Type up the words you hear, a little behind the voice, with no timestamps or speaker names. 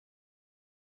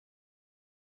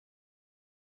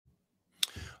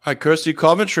Hi, Kirsty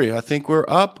Coventry. I think we're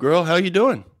up, girl. How you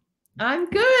doing? I'm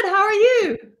good. How are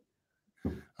you?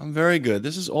 I'm very good.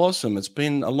 This is awesome. It's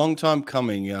been a long time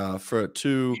coming for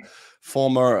two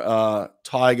former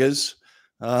Tigers,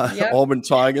 Yep, Auburn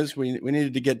Tigers. We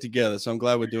needed to get together, so I'm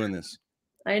glad we're doing this.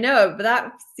 I know, but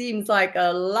that seems like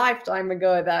a lifetime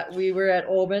ago that we were at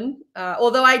Auburn.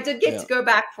 Although I did get Yeah, to go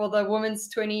back for the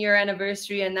women's 20-year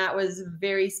anniversary, and that was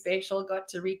very special. Got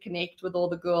to reconnect with all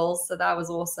the girls, so that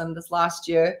was awesome this last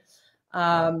year.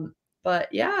 right. But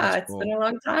yeah, That's it's been cool. a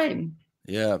long time.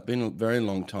 Yeah, been a very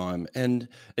long time. And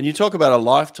you talk about a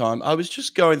lifetime. I was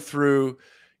just going through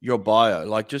your bio,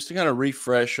 like just to kind of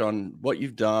refresh on what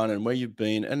you've done and where you've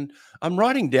been. And I'm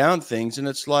writing down things, and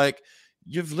it's like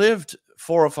you've lived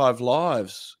four or five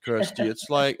lives, Kirsty. It's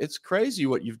like it's crazy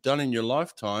what you've done in your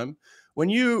lifetime. When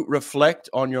you reflect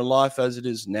on your life as it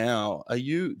is now, do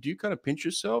you kind of pinch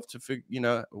yourself to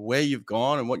figure, where you've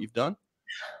gone and what you've done?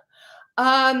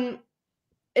 Um,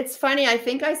 it's funny. I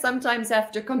think I sometimes have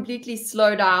to completely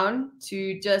slow down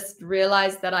to just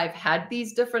realize that I've had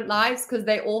these different lives because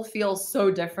they all feel so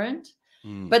different.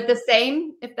 Mm, But the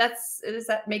same, if that's does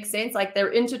that make sense? Like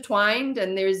they're intertwined,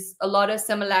 and there's a lot of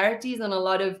similarities and a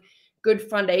lot of good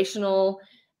foundational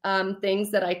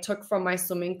things that I took from my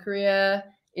swimming career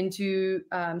into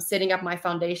setting up my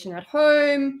foundation at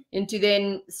home, into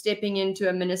then stepping into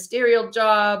a ministerial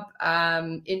job,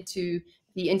 into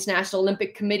the International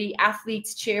Olympic Committee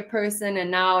athletes chairperson, and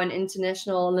now an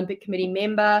International Olympic Committee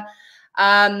member.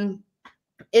 Um,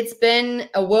 it's been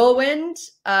a whirlwind.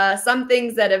 Some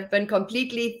things that have been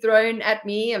completely thrown at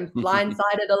me and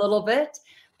blindsided a little bit.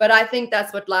 But I think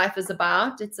that's what life is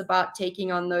about. It's about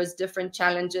taking on those different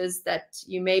challenges that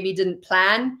you maybe didn't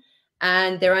plan,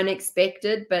 and they're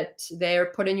unexpected, but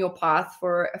they're put in your path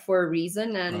for a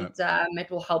reason, right. and it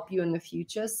will help you in the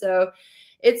future. So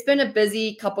it's been a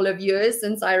busy couple of years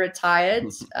since I retired.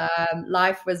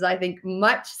 Life was, I think,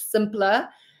 much simpler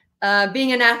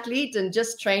being an athlete and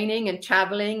just training and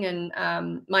traveling. And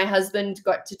my husband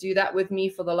got to do that with me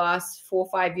for the last 4 or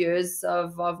 5 years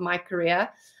of my career,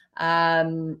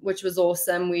 which was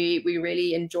awesome. We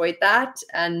really enjoyed that.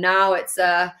 And now it's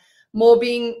more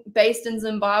being based in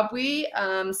Zimbabwe,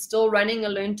 still running a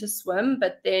Learn to Swim,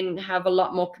 but then have a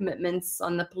lot more commitments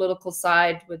on the political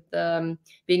side with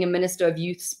being a Minister of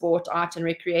Youth, Sport, Art and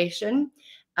Recreation.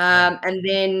 Wow. And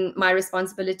then my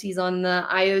responsibilities on the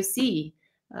IOC,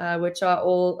 which are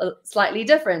all slightly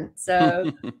different.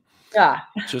 So, yeah.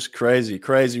 Just crazy,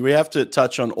 crazy. We have to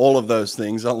touch on all of those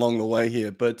things along the way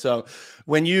here. But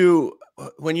when you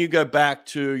when you go back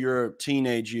to your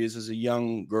teenage years as a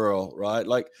young girl, right?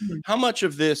 Like, how much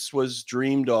of this was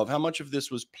dreamed of? How much of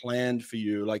this was planned for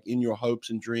you, like in your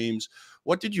hopes and dreams?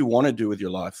 What did you want to do with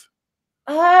your life?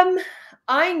 Um,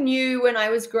 I knew when I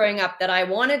was growing up that I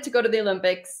wanted to go to the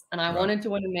Olympics and I Right. wanted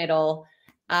to win a medal.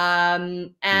 Hmm.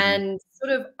 And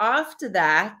sort of after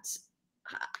that,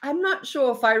 I'm not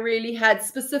sure if I really had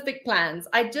specific plans.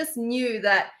 I just knew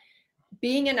that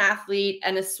being an athlete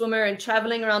and a swimmer and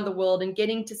traveling around the world and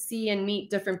getting to see and meet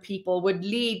different people would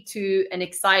lead to an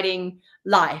exciting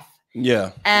life.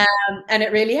 Yeah. And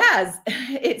it really has.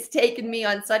 It's taken me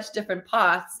on such different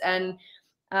paths. And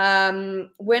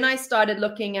when I started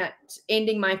looking at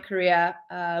ending my career,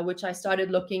 which I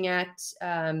started looking at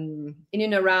in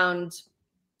and around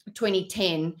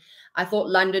 2010, I thought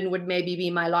London would maybe be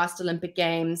my last Olympic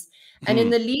Games. And in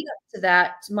Hmm. the lead up to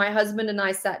that, my husband and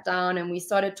I sat down and we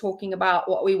started talking about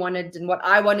what we wanted and what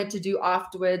I wanted to do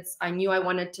afterwards. I knew I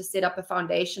wanted to set up a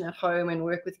foundation at home and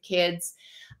work with kids.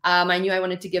 I knew I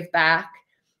wanted to give back.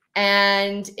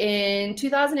 And in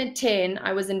 2010,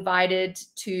 I was invited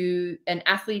to an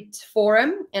athlete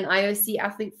forum, an IOC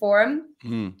athlete forum.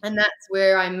 Hmm. And that's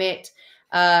where I met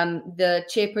the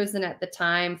chairperson at the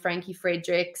time, Frankie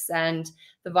Fredericks, and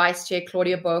the vice chair,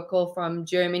 Claudia Bokel from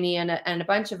Germany, and a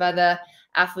bunch of other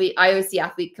IOC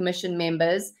Athlete Commission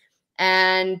members.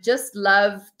 And just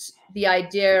loved the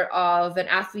idea of an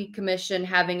athlete commission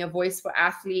having a voice for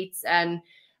athletes and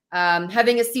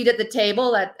having a seat at the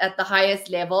table at the highest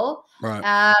level. Right.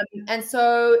 Um, and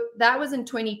so that was in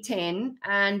 2010.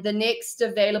 And the next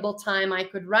available time I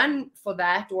could run for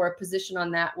that or a position on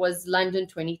that was London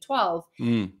 2012.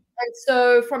 Hmm. And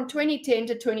so from 2010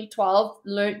 to 2012,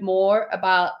 learned more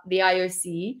about the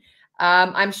IOC.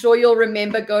 I'm sure you'll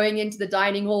remember going into the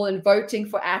dining hall and voting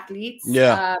for athletes.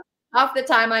 Yeah. Half the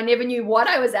time, I never knew what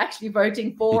I was actually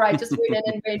voting for. I just went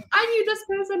in and went, I knew this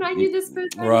person, I knew this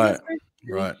person, I knew Right. this person.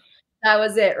 And Right. that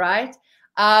was it, right?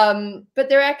 But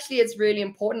there actually, it's really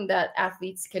important that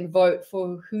athletes can vote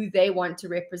for who they want to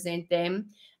represent them.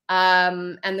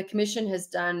 And the commission has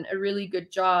done a really good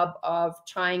job of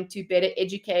trying to better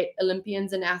educate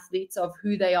Olympians and athletes of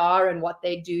who they are and what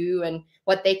they do and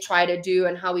what they try to do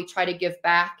and how we try to give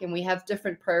back. And we have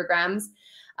different programs.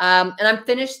 And I'm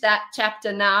finished that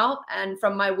chapter now. And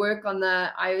from my work on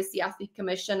the IOC Athlete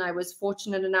Commission, I was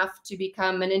fortunate enough to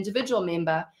become an individual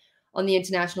member on the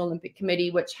International Olympic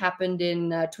Committee, which happened in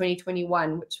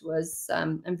 2021, which was,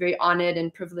 I'm very honored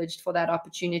and privileged for that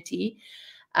opportunity.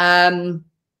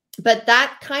 But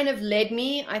that kind of led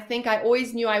me. I think I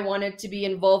always knew I wanted to be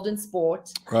involved in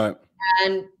sport. Right.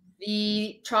 And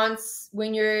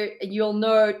when you'll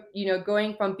know,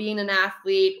 going from being an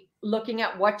athlete, looking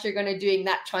at what you're going to do,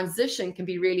 that transition can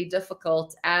be really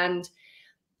difficult. And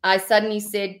I suddenly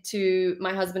said to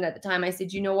my husband at the time, I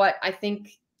said, you know what, I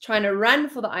think trying to run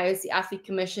for the IOC Athlete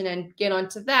Commission and get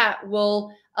onto that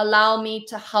will allow me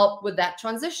to help with that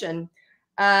transition.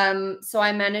 So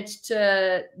I managed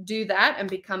to do that and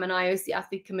become an IOC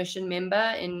Athlete Commission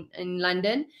member in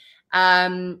London.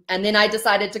 And then I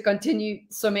decided to continue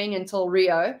swimming until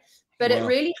Rio. But It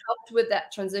really helped with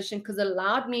that transition because it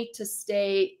allowed me to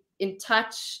stay in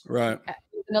touch with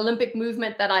an Olympic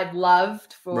movement that I've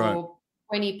loved for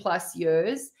 20 plus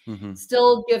years,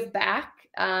 still give back.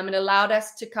 It allowed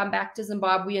us to come back to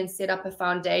Zimbabwe and set up a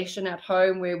foundation at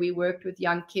home where we worked with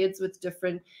young kids with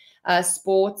different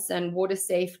sports and water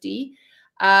safety.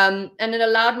 And it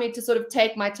allowed me to sort of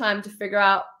take my time to figure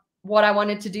out what I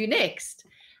wanted to do next.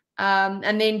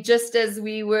 And then just as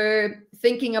we were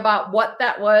thinking about what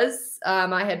that was,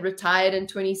 I had retired in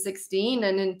 2016.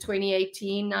 And in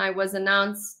 2018, I was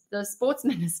announced the sports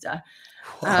minister.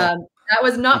 Wow. That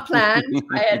was not planned.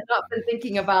 I had not been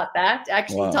thinking about that.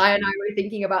 Actually, Ty and I were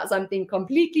thinking about something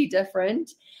completely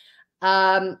different.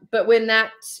 But when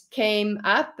that came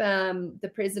up,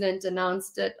 the president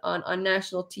announced it on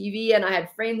national TV, and I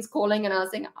had friends calling, and I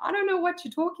was saying, I don't know what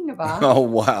you're talking about. Oh,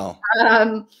 wow.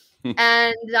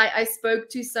 And I spoke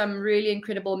to some really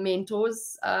incredible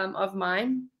mentors of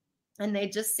mine, and they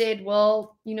just said,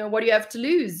 well, what do you have to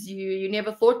lose? You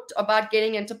never thought about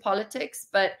getting into politics,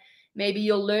 but maybe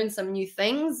you'll learn some new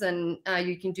things, and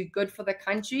you can do good for the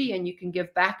country, and you can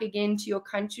give back again to your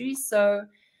country. So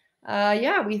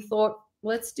we thought,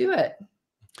 let's do it.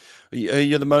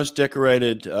 You're the most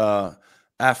decorated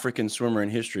African swimmer in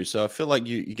history. So I feel like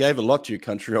you gave a lot to your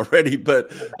country already.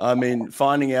 But I mean,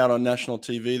 finding out on national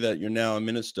TV that you're now a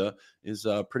minister is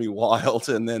pretty wild.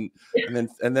 And then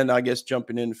I guess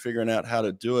jumping in and figuring out how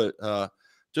to do it.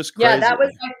 Just crazy. Yeah, that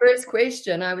was my first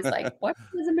question. I was like, what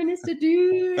does a minister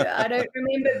do? I don't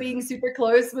remember being super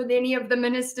close with any of the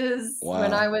ministers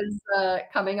when I was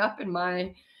coming up in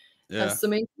my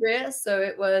swimming career. So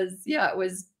it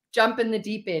was jump in the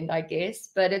deep end, I guess.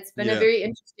 But it's been a very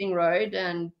interesting road,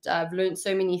 and I've learned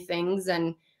so many things.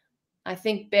 And I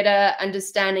think better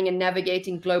understanding and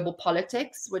navigating global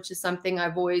politics, which is something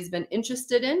I've always been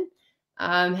interested in,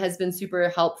 has been super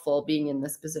helpful being in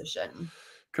this position.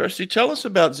 Kirsty, tell us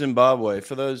about Zimbabwe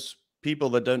for those people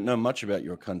that don't know much about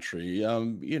your country.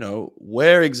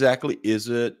 Where exactly is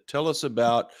it? Tell us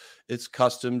about its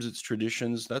customs, its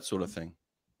traditions, that sort of thing.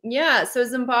 Yeah, so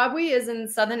Zimbabwe is in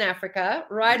Southern Africa,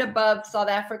 right above South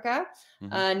Africa,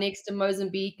 next to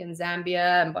Mozambique and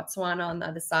Zambia and Botswana on the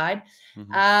other side.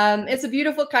 It's a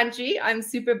beautiful country. I'm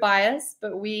super biased,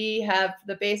 but we have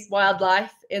the best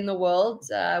wildlife in the world.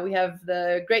 We have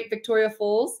the Great Victoria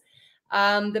Falls.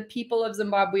 The people of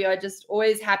Zimbabwe are just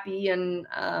always happy, and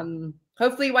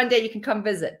hopefully one day you can come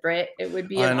visit, Brett. It would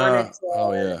be an honor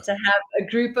to have a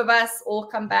group of us all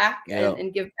come back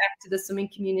and give back to the swimming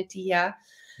community here.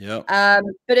 Yeah.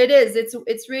 But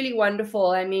it's really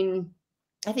wonderful. I mean,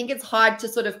 I think it's hard to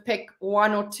sort of pick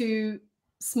one or two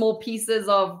small pieces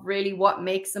of really what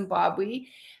makes Zimbabwe.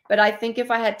 But I think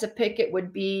if I had to pick, it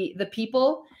would be the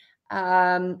people.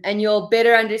 And you'll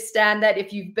better understand that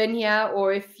if you've been here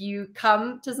or if you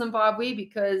come to Zimbabwe,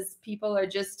 because people are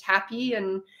just happy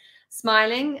and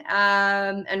smiling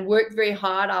and work very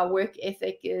hard. Our work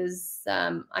ethic is,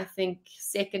 I think,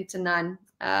 second to none.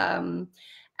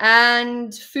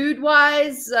 And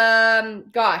food-wise,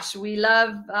 we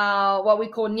love what we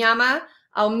call nyama,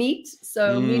 our meat.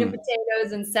 So meat and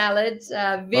potatoes and salad,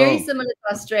 very similar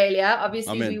to Australia.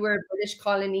 Obviously, we were a British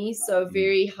colony, so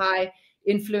very high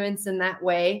influence in that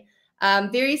way.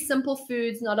 Very simple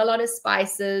foods, not a lot of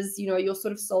spices, your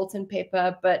sort of salt and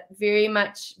pepper, but very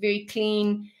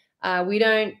clean.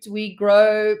 We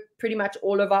grow pretty much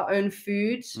all of our own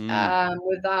food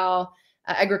with our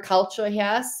agriculture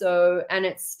here. So, and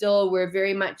we're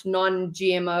very much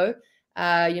non-GMO.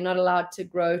 You're not allowed to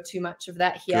grow too much of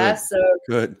that here.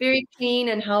 Very clean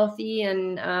and healthy,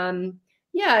 and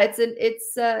Yeah,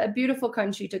 it's a beautiful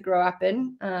country to grow up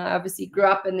in. Obviously, grew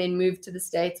up and then moved to the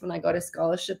States when I got a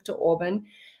scholarship to Auburn.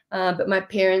 But my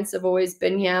parents have always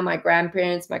been here. My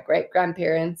grandparents, my great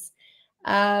grandparents,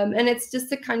 and it's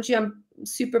just a country I'm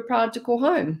super proud to call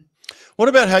home. What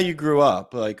about how you grew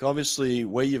up? Like, obviously,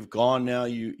 where you've gone now,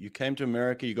 you came to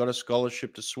America, you got a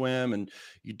scholarship to swim, and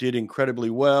you did incredibly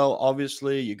well.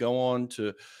 Obviously, you go on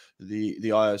to the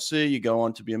IOC, you go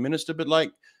on to be a minister. But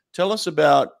like, tell us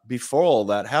about before all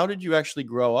that. How did you actually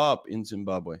grow up in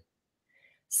Zimbabwe?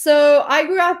 So I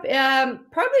grew up,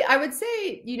 probably I would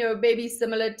say, maybe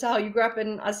similar to how you grew up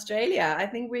in Australia. I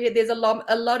think there's a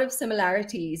lot of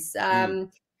similarities.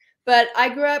 Mm, But I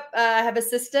grew up, I have a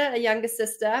sister, a younger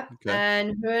sister, okay.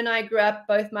 and her and I grew up,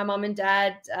 both my mom and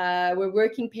dad were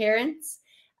working parents,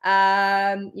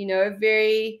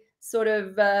 very sort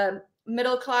of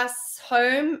middle class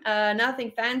home,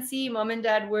 nothing fancy. Mom and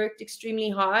dad worked extremely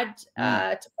hard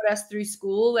Mm, to put us through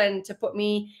school and to put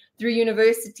me through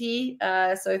university.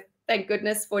 So thank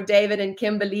goodness for David and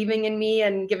Kim believing in me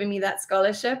and giving me that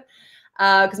scholarship,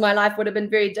 because my life would have been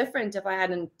very different if I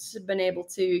hadn't been able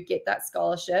to get that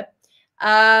scholarship.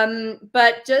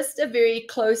 But just a very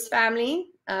close family.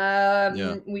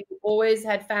 yeah. We always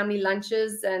had family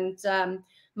lunches, and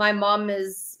my mom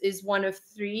is one of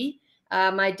three.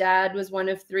 My dad was one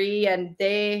of three, and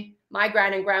my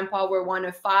grand and grandpa were one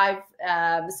of five.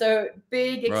 So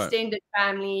big Right. extended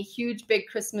family, huge big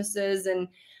Christmases, and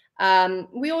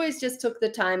we always just took the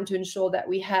time to ensure that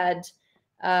we had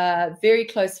very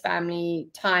close family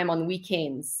time on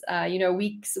weekends.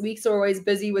 Weeks are always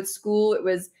busy with school. It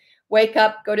was wake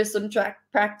up, go to some track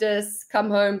practice, come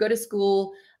home, go to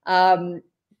school, go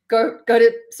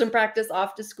to some practice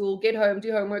after school, get home,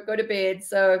 do homework, go to bed.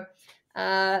 So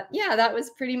yeah, that was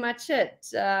pretty much it.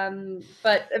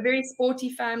 But a very sporty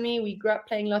family. We grew up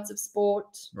playing lots of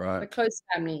sport. A Right. close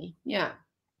family. Yeah.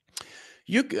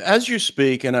 As you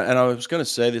speak, and I was going to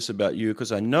say this about you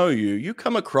because I know you. You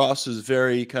come across as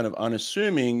very kind of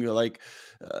unassuming, like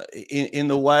in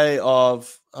the way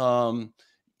of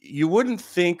you wouldn't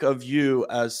think of you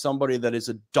as somebody that is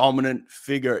a dominant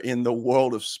figure in the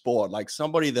world of sport, like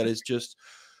somebody that is just.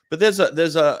 But there's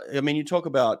a. I mean, you talk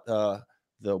about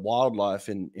the wildlife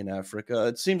in Africa.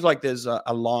 It seems like there's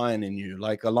a lion in you,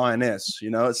 like a lioness.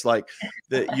 It's like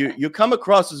that you come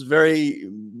across as very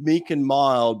meek and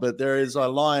mild, but there is a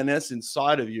lioness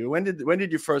inside of you. When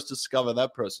did you first discover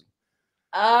that person?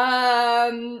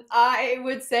 I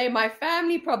would say my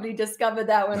family probably discovered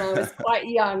that when I was quite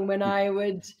young, when I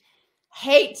would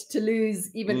hate to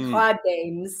lose even Mm. card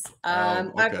games.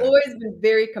 Oh, I've okay. always been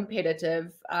very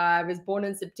competitive. I was born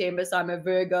in September, so I'm a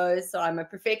Virgo, so I'm a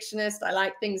perfectionist. I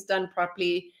like things done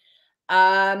properly.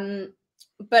 Um,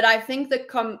 but I think the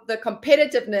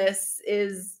competitiveness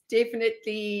is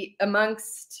definitely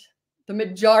amongst the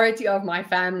majority of my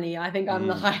family. I think I'm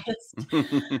the Mm. highest.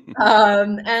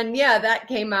 And yeah, that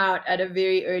came out at a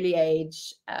very early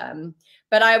age.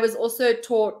 But I was also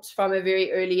taught from a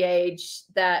very early age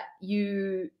that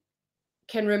you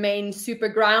can remain super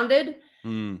grounded.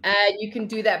 Mm. And you can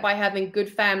do that by having good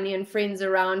family and friends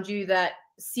around you that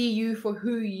see you for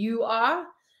who you are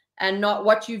and not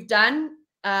what you've done.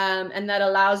 And that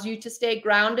allows you to stay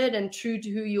grounded and true to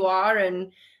who you are.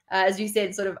 And as you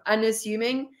said, sort of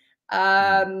unassuming.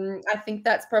 Mm. I think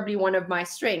that's probably one of my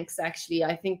strengths, actually.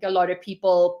 I think a lot of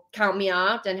people count me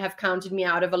out and have counted me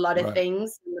out of a lot of Right.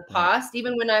 things in the Right. past,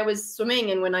 even when I was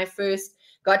swimming and when I first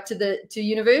got to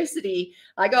university.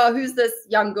 Like, oh, who's this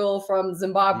young girl from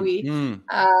Zimbabwe? Mm.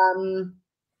 Um,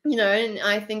 and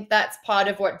I think that's part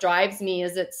of what drives me,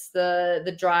 is it's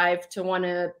the drive to want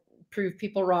to prove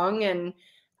people wrong and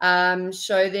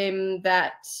show them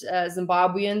that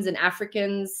Zimbabweans and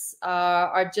Africans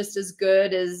are just as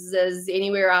good as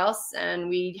anywhere else, and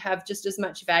we have just as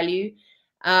much value.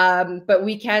 But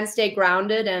we can stay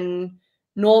grounded and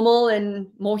normal and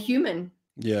more human.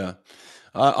 Yeah.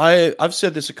 I've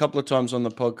said this a couple of times on the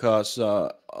podcast.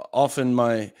 Often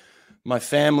my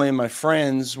family and my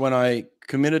friends, when I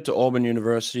committed to Auburn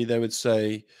University, they would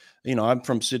say, I'm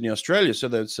from Sydney, Australia, so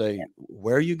they would say,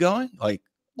 "Where are you going?" Like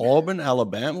Auburn,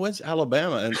 Alabama. Where's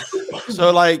Alabama? And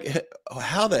so, like,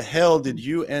 how the hell did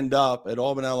you end up at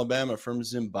Auburn, Alabama, from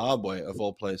Zimbabwe of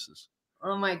all places?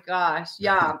 Oh my gosh.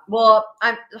 Yeah. Well,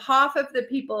 half of the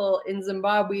people in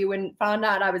Zimbabwe, when found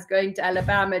out I was going to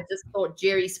Alabama, just thought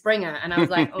Jerry Springer. And I was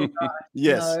like, oh gosh,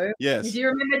 Yes. no. Do Yes. you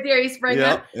remember Jerry Springer?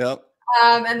 Yep. Yep.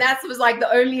 And that was like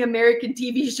the only American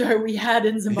TV show we had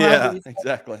in Yeah. Zimbabwe. So it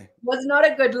Exactly. was not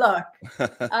a good look.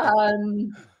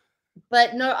 Um,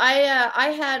 but no,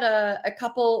 I had a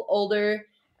couple older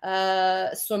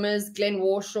swimmers, Glenn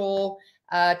Warshaw,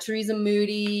 Teresa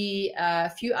Moody, a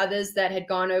few others that had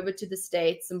gone over to the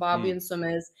States, Zimbabwean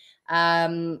swimmers.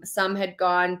 Some had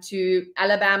gone to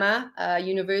Alabama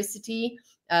University,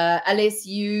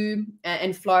 LSU,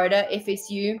 and Florida,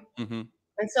 FSU.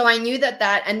 And so I knew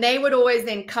and they would always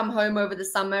then come home over the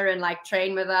summer and like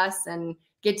train with us and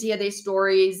get to hear their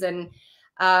stories. And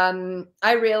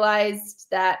I realized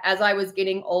that as I was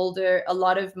getting older, a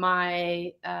lot of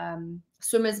my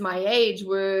swimmers my age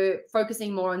were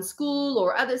focusing more on school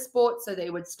or other sports. So they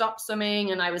would stop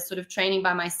swimming and I was sort of training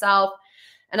by myself.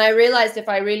 And I realized if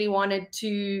I really wanted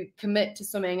to commit to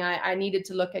swimming, I needed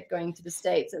to look at going to the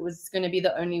States. It was going to be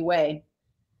the only way.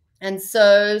 And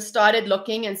so started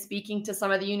looking and speaking to some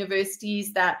of the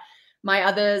universities that my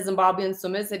other Zimbabwean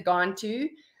swimmers had gone to,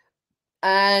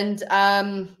 and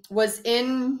was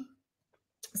in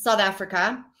South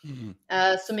Africa,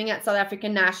 swimming at South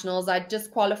African Nationals. I just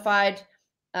qualified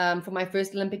for my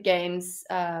first Olympic Games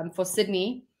for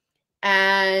Sydney.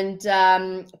 And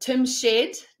Tim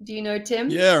Shed, do you know Tim?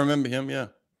 Yeah, I remember him, yeah.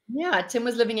 Yeah, Tim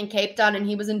was living in Cape Town and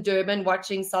he was in Durban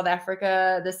watching South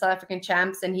Africa, the South African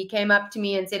champs. And he came up to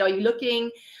me and said, "Are you looking?"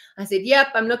 I said, "Yep,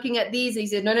 I'm looking at these." He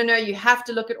said, no, you have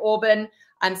to look at Auburn.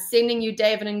 I'm sending you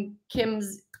David and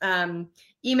Kim's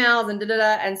emails and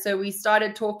da-da-da. And so we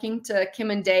started talking to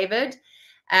Kim and David.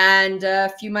 And a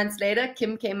few months later,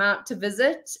 Kim came out to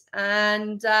visit.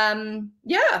 And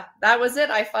yeah, that was it.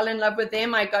 I fell in love with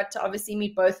them. I got to obviously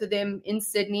meet both of them in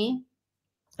Sydney.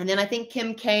 And then I think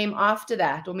Kim came after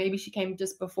that, or maybe she came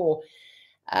just before.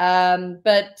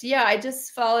 But yeah, I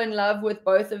just fell in love with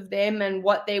both of them and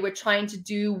what they were trying to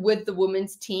do with the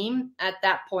women's team at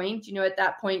that point. You know, at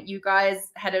that point, you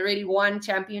guys had already won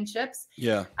championships.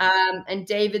 Yeah. And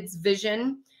David's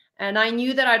vision. And I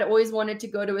knew that I'd always wanted to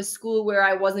go to a school where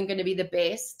I wasn't going to be the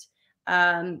best.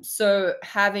 So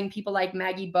having people like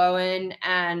Maggie Bowen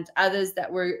and others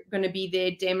that were going to be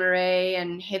there, Demaray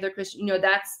and Heather Christian, you know,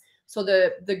 that's so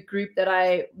the group that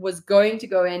I was going to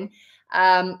go in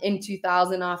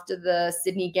 2000 after the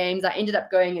Sydney Games. I ended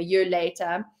up going a year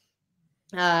later.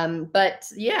 But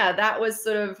yeah, that was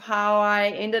sort of how I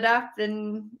ended up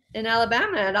in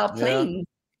Alabama at Our Plains.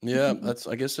 Yeah,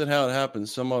 I guess that's how it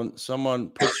happens. Someone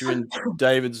puts you in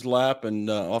David's lap and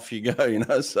off you go, you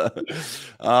know. So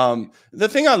the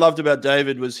thing I loved about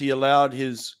David was he allowed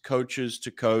his coaches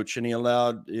to coach and he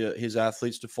allowed his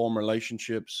athletes to form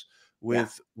relationships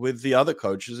with the other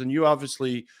coaches. And you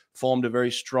obviously formed a very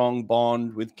strong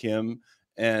bond with Kim,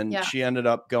 and she ended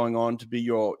up going on to be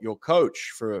your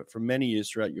coach for many years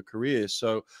throughout your career.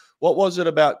 So what was it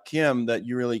about Kim that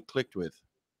you really clicked with?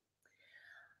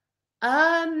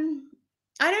 I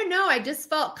don't know. I just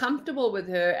felt comfortable with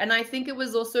her. And I think it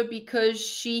was also because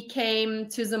she came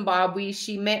to Zimbabwe.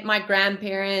 She met my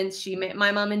grandparents. She met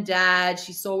my mom and dad.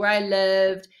 She saw where I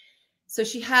lived. So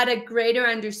she had a greater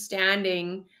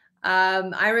understanding.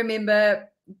 I remember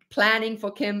planning for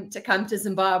Kim to come to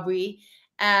Zimbabwe,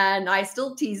 and I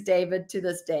still tease David to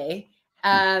this day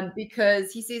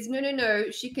because he says,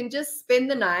 no, she can just spend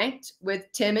the night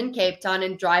with Tim in Cape Town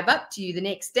and drive up to you the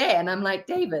next day. And I'm like,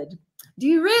 David, do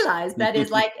you realize that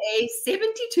is like a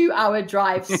 72-hour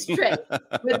drive straight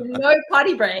with no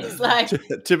potty breaks? Like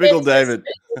typical David.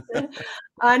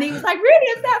 And he was like, "Really,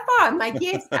 is that far?" I'm like,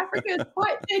 "Yes, Africa is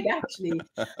quite big, actually.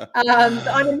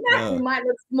 On a map, we might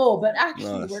look small, but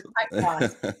actually, we're quite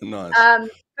fast." Nice.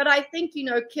 But I think, you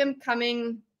know, Kim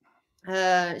coming,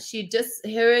 her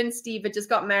and Steve had just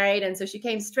got married, and so she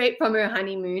came straight from her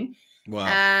honeymoon. Wow.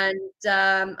 And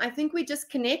I think we just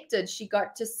connected. She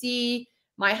got to see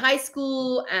my high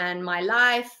school and my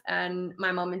life, and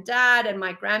my mom and dad and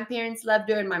my grandparents loved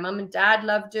her, and my mom and dad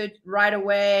loved her right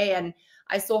away. And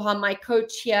I saw how my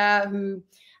coach here, who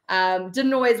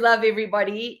didn't always love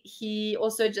everybody, he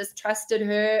also just trusted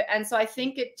her. And so I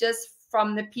think it just,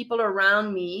 from the people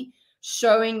around me,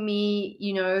 showing me,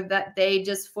 you know, that they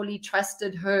just fully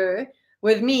trusted her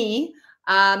with me,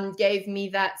 gave me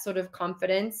that sort of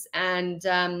confidence. And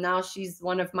now she's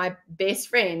one of my best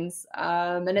friends.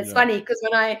 And it's funny because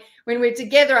when we're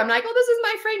together, I'm like, "Oh, this is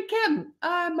my friend Kim,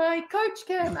 my coach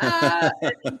Kim."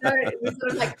 You know, it was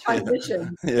sort of like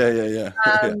transition. Yeah.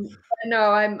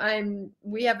 No,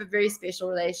 we have a very special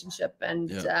relationship,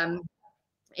 and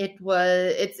it's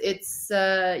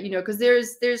you know, because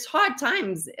there's hard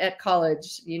times at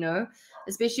college, you know,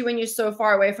 especially when you're so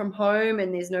far away from home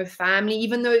and there's no family.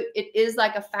 Even though it is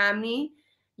like a family,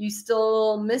 you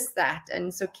still miss that.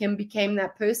 And so Kim became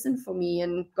that person for me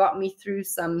and got me through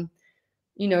some,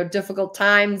 you know, difficult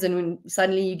times. And when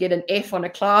suddenly you get an F on a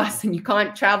class and you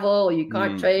can't travel or you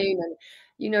can't train, and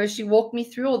you know, she walked me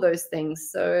through all those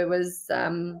things. So it was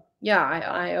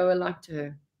I owe a lot to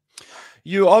her.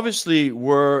 You obviously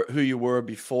were who you were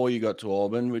before you got to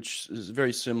Auburn, which is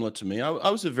very similar to me. I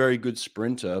was a very good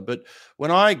sprinter, but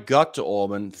when I got to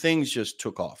Auburn, things just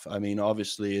took off. I mean,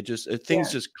 obviously, things Yeah.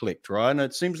 just clicked, right? And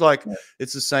it seems like Yeah.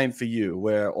 it's the same for you,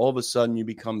 where all of a sudden you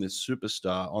become this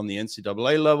superstar on the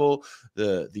NCAA level,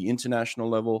 the international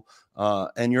level,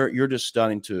 and you're just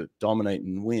starting to dominate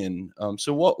and win.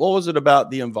 So, what was it about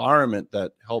the environment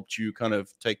that helped you kind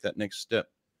of take that next step?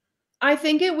 I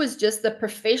think it was just the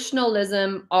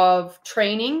professionalism of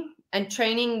training and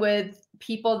training with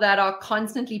people that are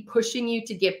constantly pushing you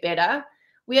to get better.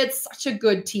 We had such a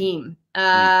good team.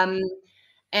 Mm,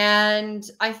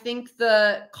 And I think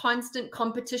the constant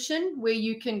competition where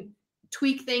you can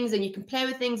tweak things and you can play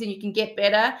with things and you can get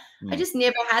better, I mm, just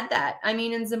never had that. I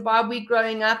mean, in Zimbabwe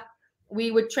growing up,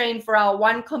 we would train for our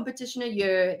one competition a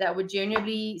year that would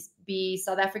generally be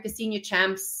South Africa Senior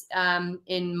Champs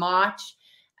in March.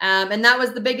 And that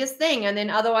was the biggest thing. And then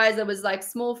otherwise, it was like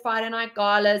small Friday night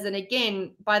galas. And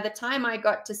again, by the time I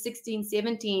got to 16,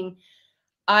 17,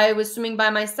 I was swimming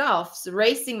by myself, so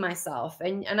racing myself.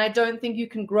 And I don't think you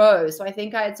can grow. So I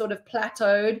think I had sort of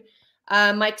plateaued.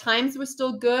 My times were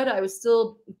still good. They were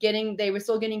still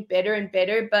getting better and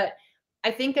better. But I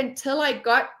think until I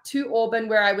got to Auburn,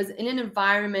 where I was in an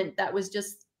environment that was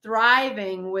just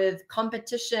thriving with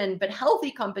competition, but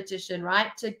healthy competition, right?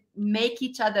 To make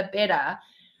each other better.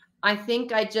 I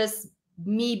think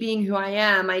me being who I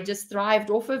am, I just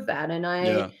thrived off of that. And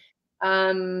I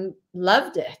yeah,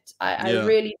 loved it. I yeah.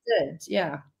 really did.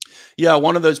 Yeah. Yeah,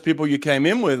 one of those people you came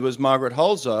in with was Margaret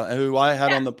Holzer, who I had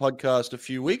Yeah. on the podcast a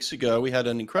few weeks ago. We had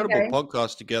an incredible Okay.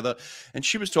 podcast together, and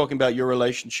she was talking about your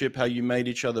relationship, how you made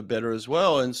each other better as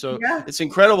well. And so Yeah. it's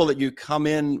incredible that you come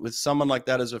in with someone like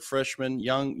that as a freshman,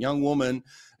 young woman,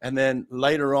 and then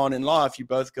later on in life, you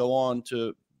both go on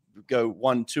to go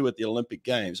 1-2 at the Olympic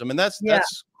Games. I mean, Yeah.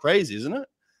 that's crazy, isn't it?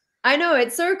 I know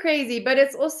it's so crazy, but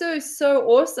it's also so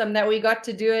awesome that we got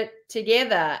to do it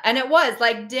together. And it was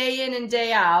like day in and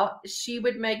day out. She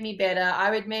would make me better. I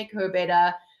would make her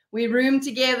better. We roomed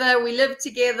together. We lived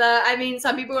together. I mean,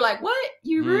 some people were like, "What? Mm.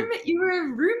 You roomed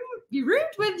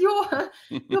with your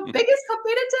biggest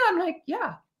competitor?" I'm like,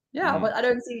 "Yeah, yeah." But I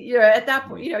don't see, at that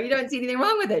point, you don't see anything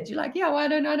wrong with it. You're like, "Yeah, well, I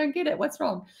don't get it. What's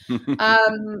wrong?"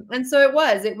 And so it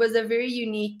was a very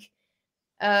unique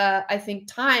I think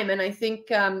time. And I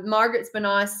think Margaret's been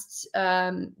asked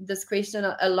this question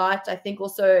a lot. I think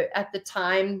also at the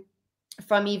time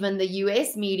from even the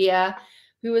US media,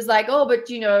 who was like, "Oh, but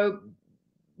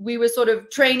we were sort of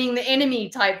training the enemy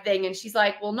type thing." And she's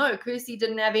like, "Well, no, Kirsty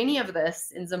didn't have any of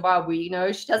this in Zimbabwe.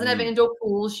 She doesn't have Mm. indoor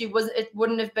pools. It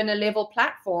wouldn't have been a level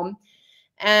platform.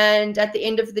 And at the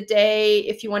end of the day,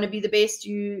 if you want to be the best,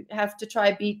 you have to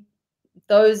try beat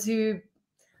those who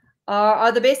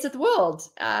are the best of the world."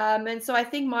 And so I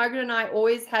think Margaret and I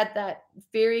always had that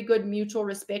very good mutual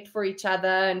respect for each other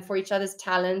and for each other's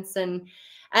talents. And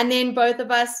then both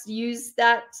of us used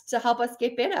that to help us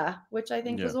get better, which I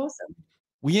think Yeah. was awesome.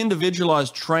 We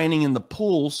individualize training in the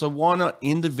pool, so why not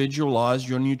individualize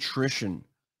your nutrition?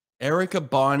 Erica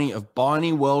Biney of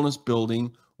Biney Wellness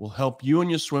Building will help you and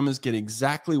your swimmers get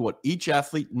exactly what each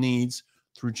athlete needs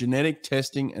through genetic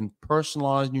testing and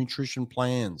personalized nutrition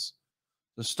plans.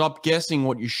 So stop guessing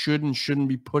what you should and shouldn't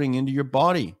be putting into your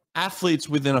body. Athletes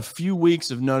within a few weeks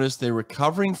have noticed they're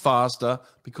recovering faster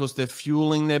because they're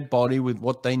fueling their body with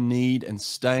what they need and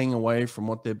staying away from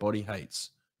what their body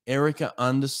hates. Erica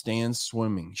understands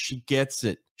swimming. She gets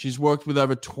it. She's worked with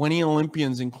over 20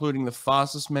 Olympians, including the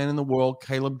fastest man in the world,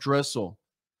 Caleb Dressel.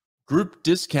 Group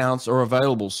discounts are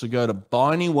available, so go to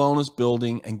Biney Wellness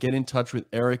Building and get in touch with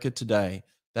Erica today.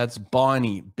 That's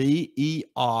Biney,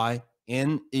 Beine,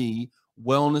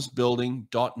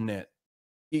 wellnessbuilding.net.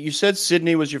 You said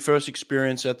Sydney was your first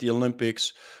experience at the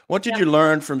Olympics. What did Yeah. you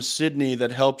learn from Sydney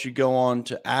that helped you go on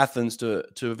to Athens to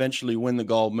eventually win the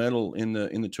gold medal in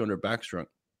the 200 backstroke?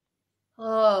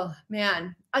 Oh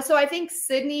man. So I think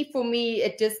Sydney for me,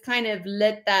 it just kind of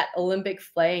lit that Olympic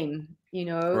flame,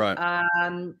 Right.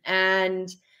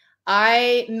 And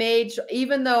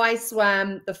even though I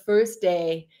swam the first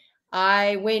day,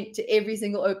 I went to every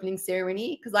single opening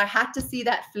ceremony because I had to see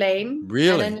that flame. And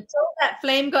Really? until that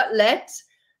flame got lit,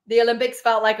 the Olympics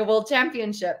felt like a world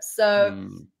championship. So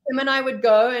Mm, him and I would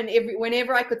go, and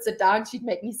whenever I could sit down, she'd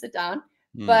make me sit down.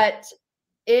 mm, But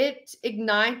it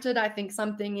ignited, I think,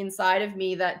 something inside of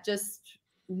me that just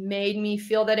made me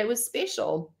feel that it was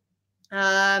special.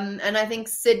 And I think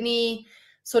Sydney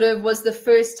sort of was the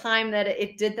first time that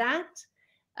it did that,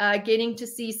 getting to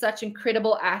see such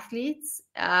incredible athletes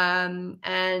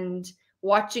and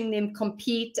watching them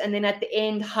compete and then at the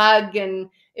end hug and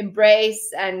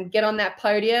embrace and get on that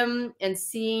podium and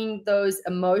seeing those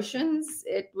emotions,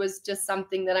 it was just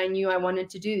something that I knew I wanted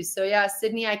to do. So yeah,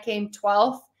 Sydney, I came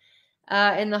 12th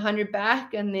in the 100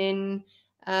 back, and then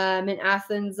in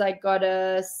Athens, I got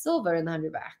a silver in the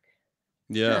 100 back.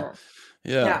 Yeah.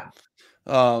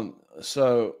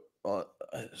 So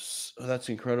that's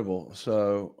incredible.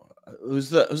 So it was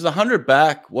the 100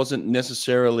 back wasn't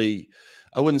necessarily,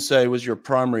 I wouldn't say it was your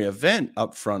primary event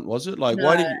up front, was it? Like,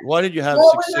 No. why did you have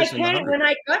Well, success in the 100? when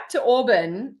I got to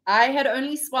Auburn, I had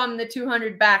only swum the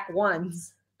 200 back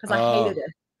once because I hated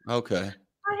it. Okay.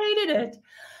 I hated it.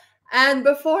 And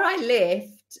before I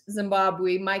left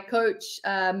Zimbabwe, my coach,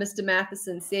 Mr.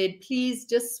 Matheson, said, please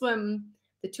just swim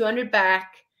the 200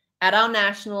 back at our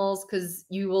nationals because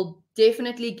you will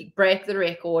definitely break the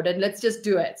record, and let's just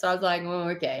do it. So I was like, oh,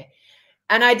 okay.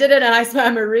 And I did it, and I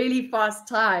swam a really fast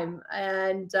time.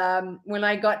 And when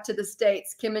I got to the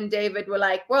States, Kim and David were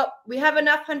like, well, we have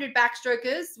enough 100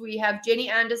 backstrokers. We have Jenny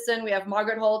Anderson. We have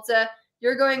Margaret Holzer.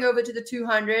 You're going over to the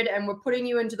 200, and we're putting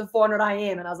you into the 400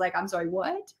 IM. And I was like, I'm sorry,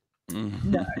 what?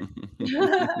 No.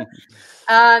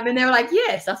 And they were like,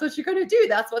 yes, that's what you're going to do.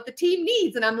 That's what the team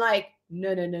needs. And I'm like,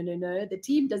 no. The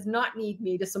team does not need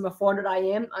me to swim a 400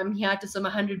 IM. I'm here to swim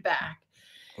 100 back.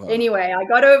 Wow. Anyway, I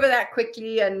got over that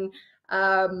quickly. And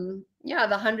the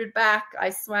 100 back, I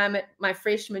swam it my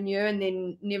freshman year and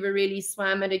then never really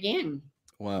swam it again.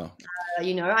 Wow.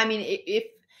 I mean,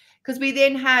 because we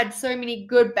then had so many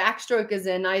good backstrokers,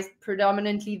 and I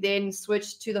predominantly then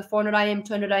switched to the 400 IM,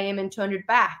 200 IM, and 200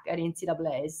 back at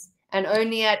NCAAs, and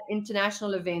only at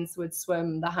international events would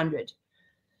swim the 100.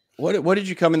 What did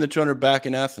you come in the 200 back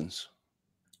in Athens?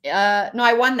 No,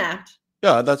 I won that.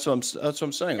 Yeah, that's what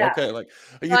I'm saying. Yeah. Okay, like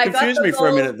you confused me for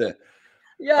a minute there.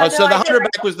 Yeah. So the 100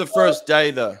 back was the first day,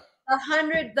 though. The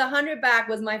 100 back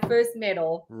was my first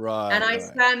medal. Right. And I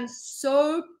swam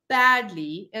so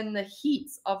badly in the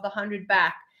heats of the 100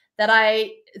 back that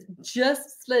I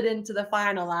just slid into the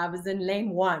final. I was in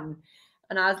lane 1,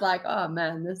 and I was like, oh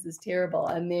man, this is terrible.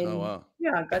 And then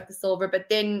I got the silver, but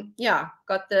then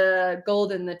got the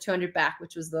gold in the 200 back,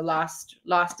 which was the last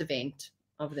event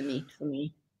of the meet for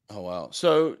me. Oh wow.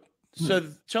 So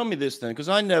tell me this then, because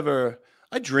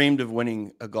I dreamed of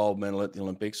winning a gold medal at the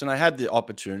Olympics, and I had the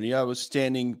opportunity. I was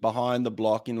standing behind the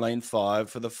block in lane 5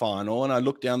 for the final, and I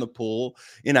looked down the pool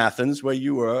in Athens where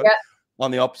you were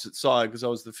on the opposite side because I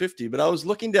was the 50. But I was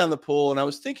looking down the pool, and I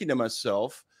was thinking to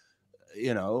myself,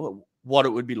 what it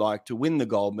would be like to win the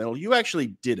gold medal. You actually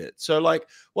did it. So, like,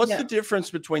 what's the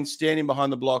difference between standing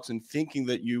behind the blocks and thinking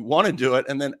that you want to do it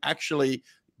and then actually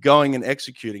going and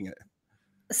executing it?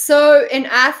 So in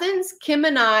Athens, Kim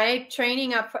and I,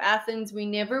 training up for Athens, we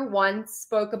never once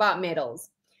spoke about medals.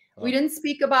 Oh. We didn't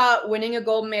speak about winning a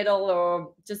gold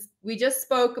medal, we just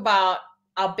spoke about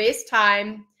our best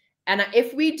time. And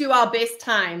if we do our best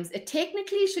times, it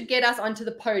technically should get us onto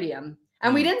the podium.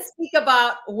 And we didn't speak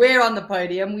about where on the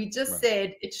podium. We just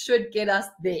said it should get us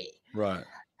there. Right.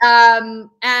 And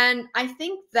I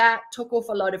think that took off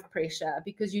a lot of pressure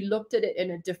because you looked at it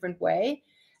in a different way.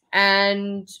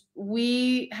 And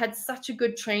we had such a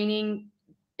good training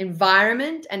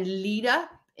environment and lead up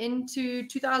into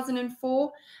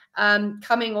 2004,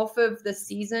 coming off of the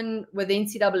season with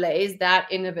NCAAs.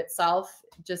 That in of itself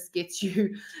just gets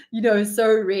you,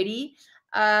 so ready.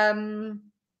 And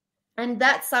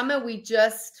that summer we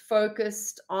just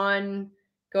focused on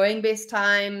going best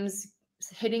times,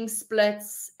 hitting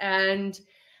splits, and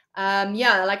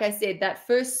like I said, that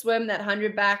first swim, that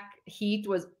 100 back heat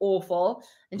was awful.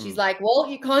 And she's like, well,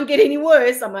 you can't get any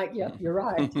worse. I'm like, yep, you're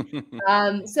right.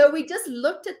 So we just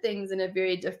looked at things in a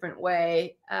very different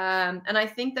way. And I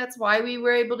think that's why we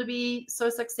were able to be so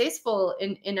successful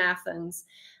in Athens.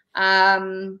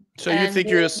 So you think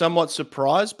you're somewhat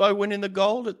surprised by winning the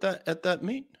gold at that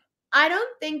meet? I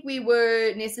don't think we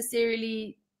were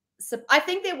necessarily. I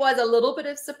think there was a little bit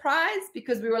of surprise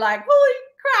because we were like, holy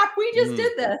crap, we just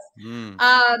did this.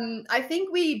 I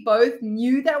think we both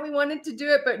knew that we wanted to do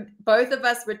it, but both of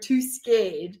us were too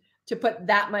scared to put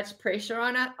that much pressure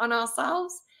on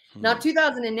ourselves. Now,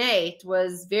 2008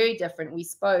 was very different. We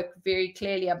spoke very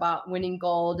clearly about winning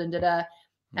gold and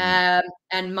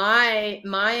and my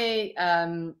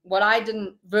what I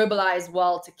didn't verbalize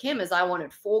well to Kim is I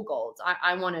wanted 4 golds.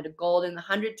 I wanted a gold in the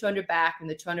 100, 200 back and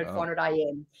the 200, 400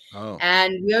 IM.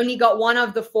 And we only got 1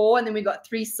 of the 4, and then we got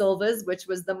 3 silvers, which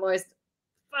was the most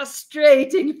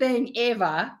frustrating thing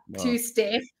ever to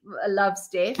Steph. I love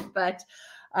Steph, but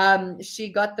she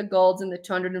got the golds in the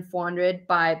 200 and 400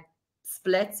 by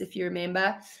splits, if you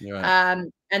remember.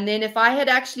 And then if I had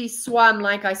actually swum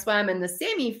like I swam in the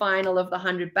semi-final of the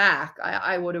 100 back,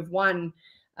 I would have won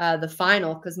the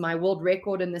final, because my world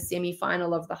record in the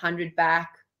semi-final of the 100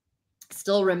 back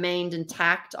still remained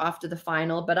intact after the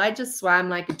final, but I just swam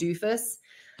like a doofus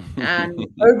and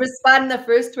overspun the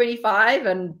first 25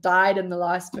 and died in the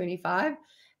last 25.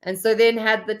 And so then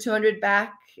had the 200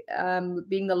 back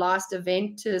being the last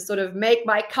event to sort of make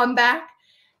my comeback.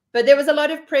 But there was a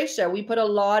lot of pressure. We put a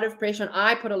lot of pressure, and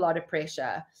I put a lot of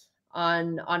pressure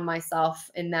on myself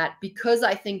in that, because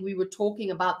I think we were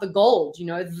talking about the gold, you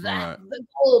know, the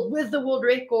gold with the world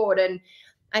record. And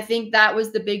I think that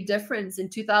was the big difference. In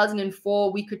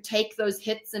 2004, we could take those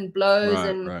hits and blows.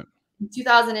 In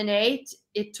 2008,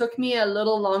 it took me a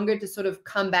little longer to sort of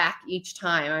come back each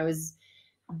time. I was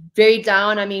very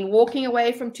down. I mean, walking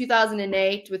away from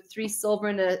 2008 with 3 silver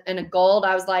and a gold,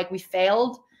 I was like, we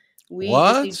failed. We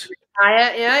just need to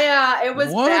retire. Yeah, it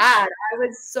was bad. I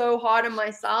was so hard on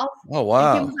myself. Oh,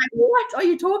 wow. And Kim was like, what are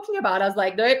you talking about? I was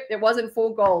like, nope, it wasn't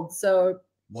 4 gold. So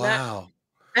wow.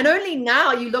 And only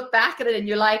now you look back at it and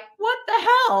you're like, what the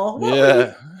hell?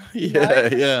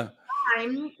 Yeah.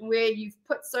 Time where you've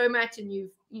put so much and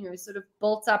you've, you know, sort of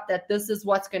built up that this is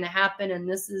what's going to happen, and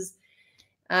this is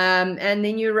and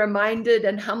then you're reminded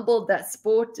and humbled that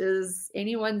sport is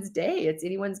anyone's day. It's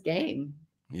anyone's game.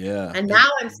 Yeah. And now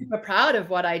I'm super proud of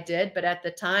what I did. But at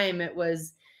the time it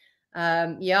was,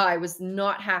 I was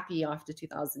not happy after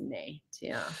 2008.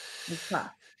 Yeah. It's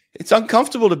tough. It's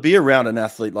uncomfortable to be around an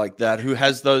athlete like that who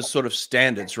has those sort of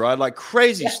standards, right? Like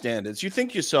crazy standards. You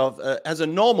think yourself as a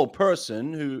normal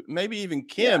person who maybe even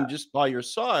Kim just by your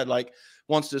side, like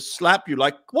wants to slap you.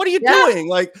 Like, what are you doing?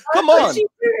 Like, come on. She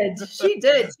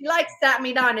did. She like sat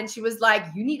me down and she was like,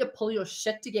 you need to pull your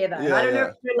shit together. And I don't know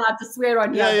if you're allowed to swear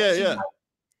on you. Yeah. Like,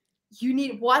 you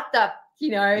need, what the,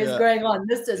 is going on?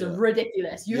 This is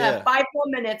ridiculous. You have 5 more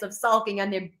minutes of sulking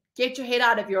and then get your head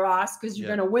out of your ass because you're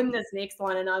going to win this next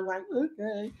one. And I'm like,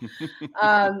 okay.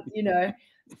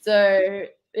 So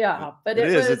yeah, but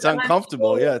it's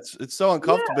uncomfortable. It's so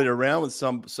uncomfortable to be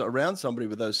around somebody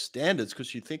with those standards,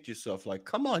 because you think to yourself, like,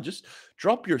 come on, just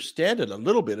drop your standard a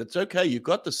little bit. It's okay. You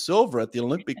got the silver at the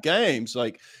Olympic Games.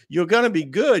 Like, you're going to be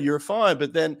good. You're fine.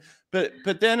 But then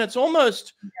it's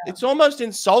almost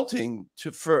insulting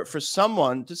for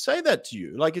someone to say that to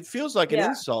you. Like, it feels like an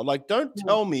insult. Like, don't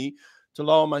tell me to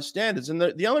lower my standards. And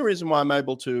the only reason why I'm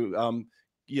able to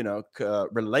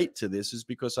relate to this is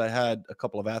because I had a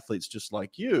couple of athletes just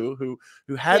like you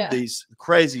who had these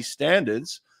crazy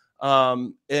standards,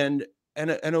 and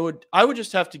I would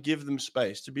just have to give them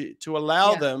space to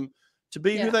allow them to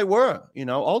be who they were.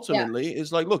 Ultimately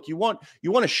is like, look, you want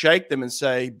to shake them and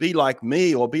say, be like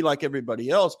me or be like everybody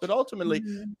else, but ultimately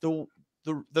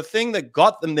the thing that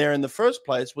got them there in the first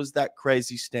place was that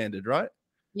crazy standard, right?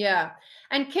 Yeah.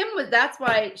 And Kim that's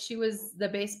why she was the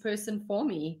best person for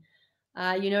me.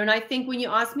 And I think when you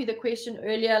asked me the question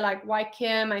earlier, like, why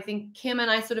Kim, I think Kim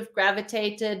and I sort of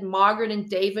gravitated, Margaret and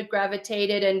David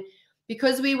gravitated. And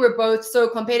because we were both so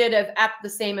competitive at the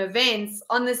same events,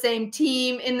 on the same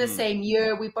team, in the same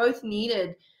year, we both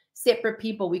needed separate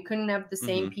people. We couldn't have the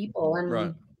same people.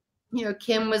 And,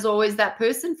 Kim was always that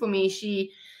person for me.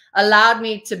 She allowed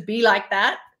me to be like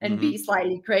that and be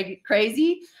slightly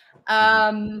crazy.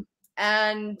 But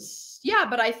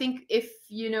I think if,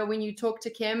 when you talk to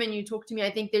Kim and you talk to me, I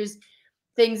think there's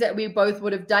things that we both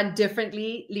would have done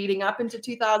differently leading up into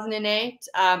 2008.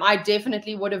 I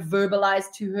definitely would have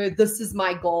verbalized to her, this is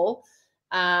my goal,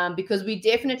 because we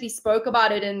definitely spoke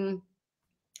about it in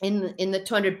the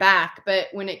 200 back. But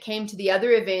when it came to the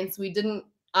other events,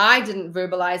 I didn't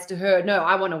verbalize to her, no,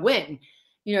 I want to win.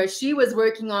 She was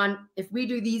working on, if we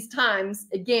do these times,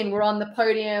 again, we're on the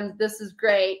podium, this is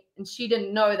great. And she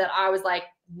didn't know that I was like,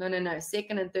 no,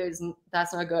 second and third,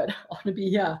 that's not good. I want to be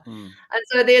here. And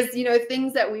so there's,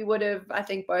 things that we would have, I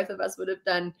think both of us would have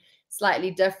done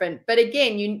slightly different. But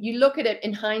again, you look at it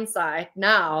in hindsight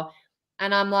now,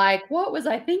 and I'm like, what was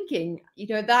I thinking?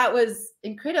 That was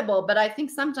incredible. But I think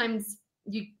sometimes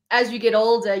as you get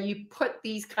older, you put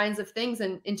these kinds of things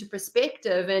into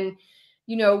perspective. And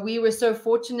we were so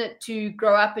fortunate to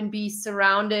grow up and be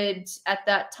surrounded at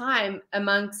that time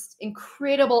amongst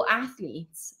incredible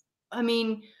athletes. I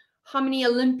mean, how many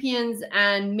Olympians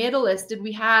and medalists did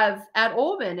we have at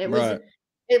Auburn? It was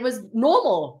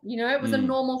normal, it was a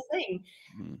normal thing.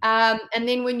 And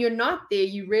then when you're not there,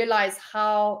 you realize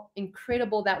how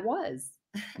incredible that was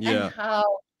and how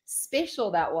special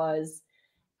that was,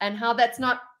 and how that's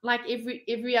not like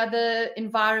every other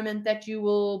environment that you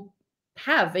will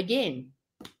have again.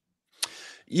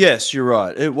 Yes, you're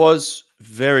right. It was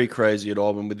very crazy at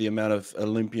Auburn with the amount of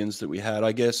Olympians that we had.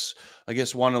 I guess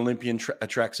one Olympian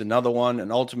attracts another one,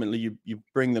 and ultimately you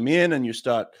bring them in and you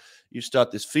start you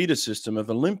start this feeder system of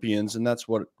Olympians, and that's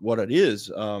what it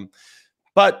is.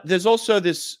 But there's also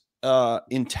this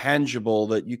intangible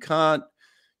that you can't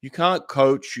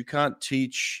coach, you can't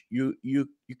teach, you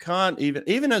can't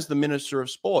even as the minister of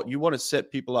sport, you want to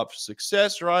set people up for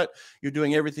success, right? You're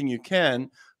doing everything you can,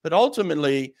 but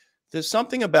ultimately there's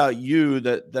something about you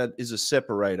that is a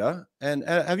separator. And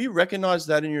have you recognized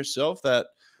that in yourself, that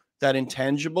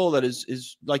intangible that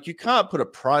is like, you can't put a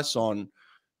price on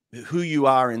who you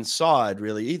are inside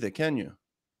really either, can you?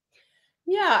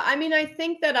 Yeah, I mean, I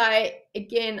think that I,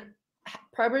 again,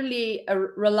 probably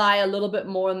rely a little bit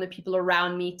more on the people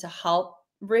around me to help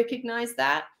recognize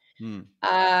that.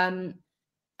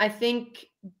 I think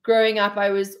growing up, I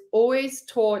was always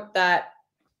taught that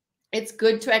it's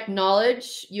good to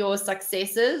acknowledge your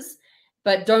successes,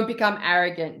 but don't become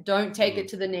arrogant. Don't take it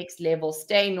to the next level.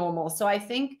 Stay normal. So I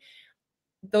think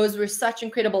those were such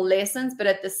incredible lessons, but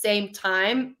at the same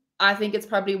time, I think it's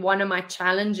probably one of my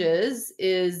challenges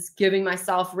is giving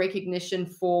myself recognition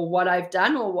for what I've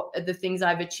done or the things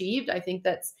I've achieved. I think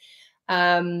that's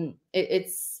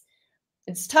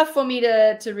it's tough for me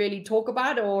to really talk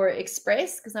about or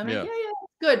express, because I'm like, yeah,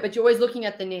 it's good, but you're always looking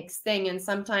at the next thing. And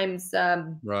sometimes,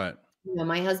 right. You know,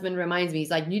 my husband reminds me,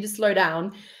 he's like, you need to slow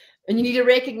down. And you need to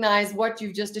recognize what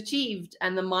you've just achieved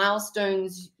and the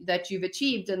milestones that you've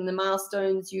achieved and the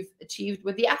milestones you've achieved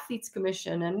with the Athletes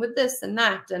Commission and with this and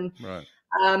that. And, right.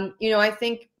 You know, I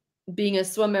think being a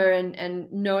swimmer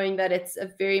and knowing that it's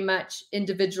a very much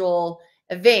individual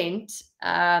event,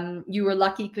 you were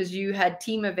lucky because you had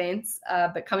team events,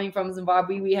 but coming from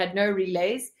Zimbabwe, we had no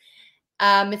relays.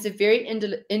 It's a very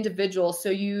individual. So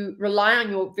you rely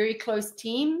on your very close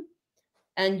team,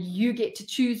 and you get to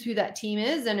choose who that team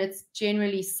is. And it's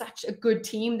generally such a good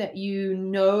team that you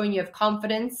know and you have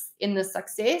confidence in the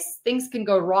success. Things can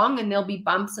go wrong and there'll be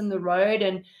bumps in the road.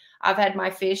 And I've had my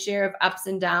fair share of ups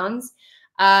and downs.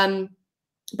 But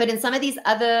in some of these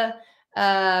other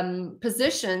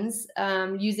positions,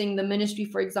 using the ministry,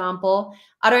 for example,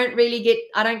 I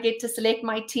don't get to select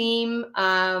my team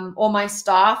or my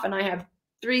staff. And I have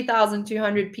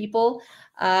 3,200 people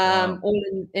all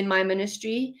in my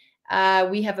ministry.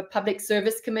 We have a public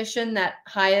service commission that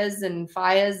hires and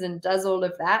fires and does all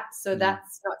of that. So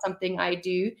that's not something I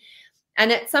do. And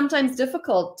it's sometimes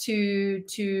difficult to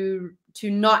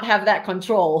not have that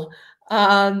control.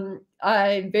 I'm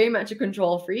very much a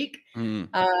control freak.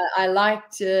 I like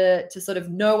to sort of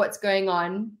know what's going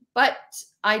on. But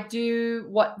I do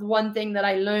one thing that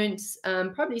I learned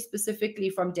probably specifically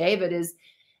from David is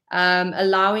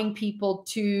allowing people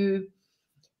to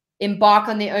embark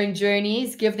on their own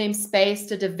journeys, give them space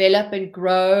to develop and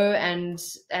grow. And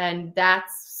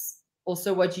that's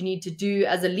also what you need to do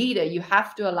as a leader. You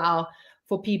have to allow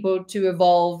for people to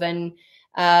evolve and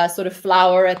sort of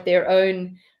flower at their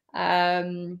own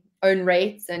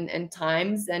rates and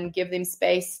times, and give them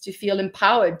space to feel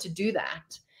empowered to do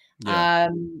that.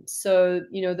 So,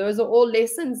 you know, those are all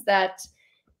lessons that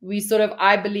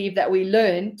I believe that we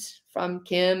learned from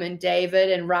Kim and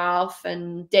David and Ralph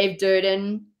and Dave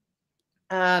Durden,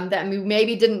 that we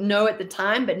maybe didn't know at the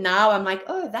time, but now I'm like,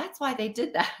 oh, that's why they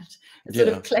did that. It sort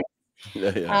of clicked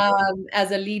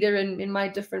as a leader in my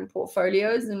different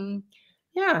portfolios. And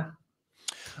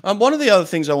one of the other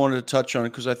things I wanted to touch on,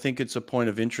 because I think it's a point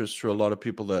of interest to a lot of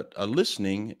people that are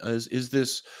listening, is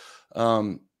this,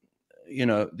 you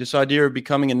know, this idea of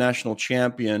becoming a national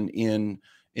champion in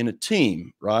a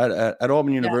team, right? At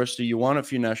Auburn University, you won a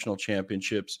few national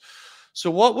championships. So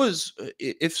what was,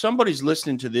 if somebody's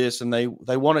listening to this and they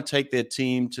want to take their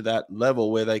team to that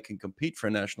level where they can compete for a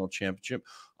national championship,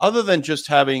 other than just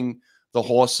having the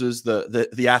horses,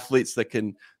 the athletes that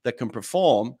can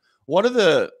perform, what are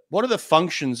the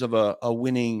functions of a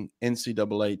winning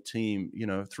NCAA team, you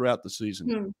know, throughout the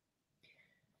season?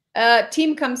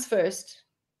 Team comes first.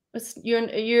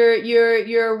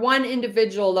 You're one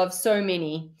individual of so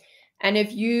many. And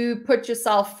if you put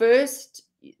yourself first,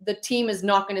 the team is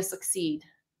not going to succeed.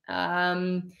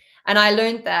 And I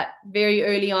learned that very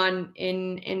early on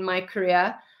in my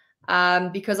career,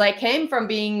 because I came from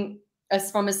being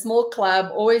from a small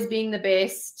club, always being the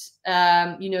best,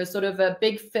 you know, sort of a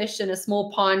big fish in a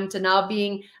small pond, to now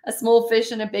being a small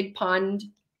fish in a big pond,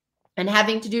 and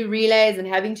having to do relays and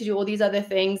having to do all these other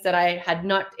things that I had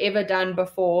not ever done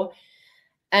before.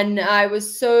 And I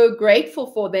was so grateful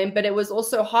for them, but it was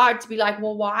also hard to be like,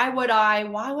 well, why would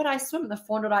I swim the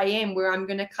 400 IM where I'm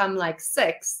going to come like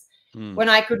 6th? when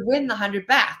I could win the 100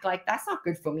 back. Like, that's not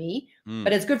good for me,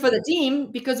 but it's good for the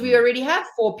team because we already have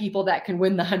 4 people that can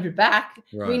win the 100 back.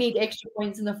 Right. We need extra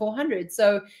points in the 400.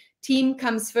 So team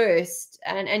comes first.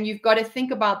 And you've got to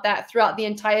think about that throughout the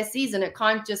entire season. It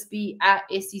can't just be at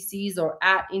SECs or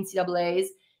at NCAAs.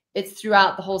 It's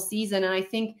throughout the whole season. And I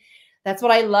think that's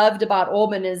what I loved about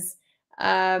Auburn is,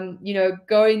 you know,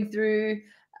 going through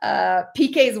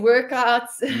PK's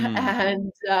workouts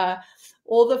and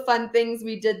all the fun things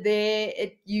we did there.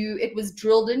 It was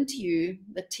drilled into you.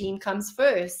 The team comes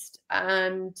first.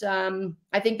 And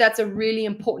I think that's a really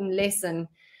important lesson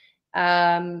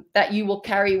that you will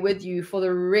carry with you for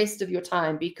the rest of your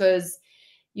time, because,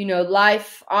 you know,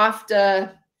 life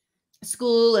after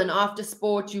school and after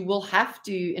sport, you will have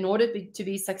to, in order to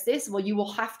be successful, you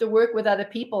will have to work with other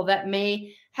people that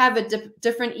may have a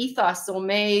different ethos or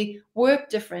may work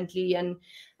differently. And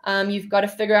you've got to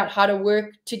figure out how to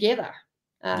work together.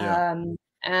 And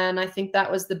I think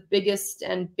that was the biggest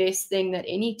and best thing that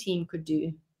any team could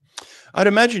do. I'd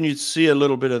imagine you'd see a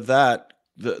little bit of that,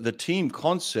 the team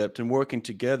concept and working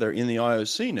together in the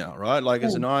IOC now, right? Like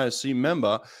as an IOC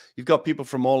member, you've got people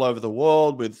from all over the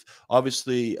world with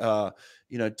obviously,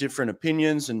 you know, different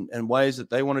opinions and ways that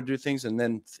they want to do things. And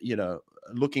then, you know,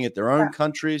 looking at their own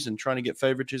countries and trying to get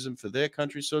favoritism for their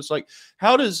country. So it's like,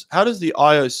 how does the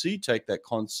IOC take that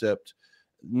concept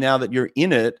now that you're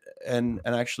in it and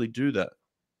actually do that?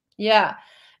 Yeah,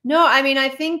 no, I mean, I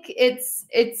think it's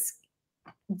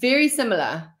very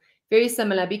similar,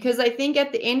 because I think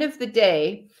at the end of the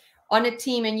day on a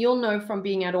team, and you'll know from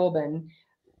being at Auburn,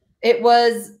 it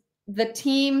was the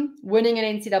team winning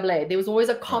an NCAA. There was always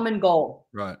a common goal.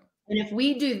 Right. And if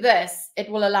we do this, it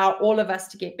will allow all of us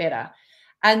to get better.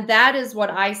 And that is what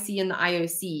I see in the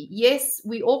IOC. Yes,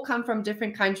 we all come from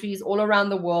different countries all around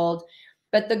the world,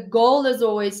 but the goal is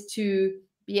always to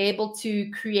be able to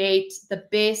create the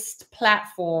best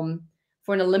platform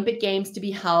for an Olympic Games to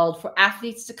be held, for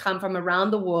athletes to come from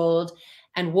around the world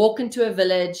and walk into a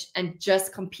village and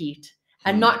just compete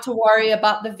and not to worry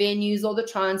about the venues or the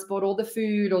transport or the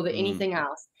food or anything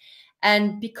else.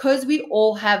 And because we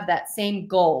all have that same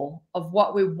goal of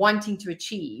what we're wanting to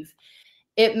achieve,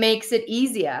 it makes it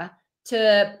easier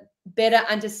to better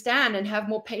understand and have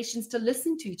more patience to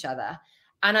listen to each other.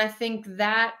 And I think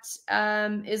that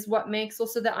is what makes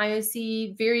also the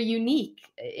IOC very unique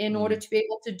in order to be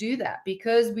able to do that,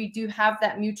 because we do have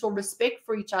that mutual respect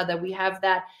for each other. We have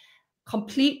that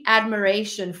complete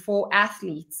admiration for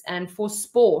athletes and for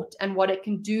sport and what it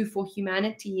can do for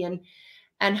humanity and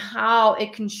how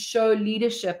it can show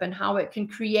leadership and how it can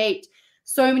create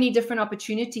so many different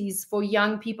opportunities for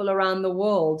young people around the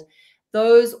world.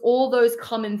 All those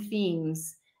common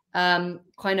themes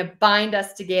kind of bind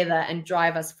us together and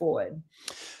drive us forward.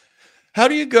 How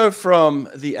do you go from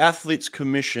the Athletes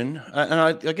Commission, and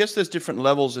I guess there's different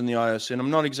levels in the IOC, and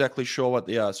I'm not exactly sure what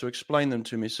they are, so explain them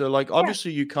to me. So like,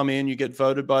 obviously you come in, you get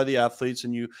voted by the athletes,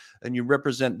 and you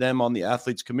represent them on the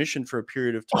Athletes Commission for a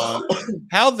period of time.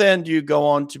 How then do you go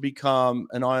on to become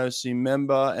an IOC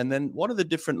member, and then what are the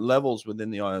different levels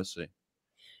within the IOC?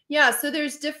 Yeah, so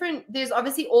there's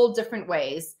obviously all different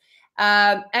ways.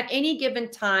 At any given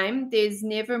time, there's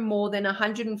never more than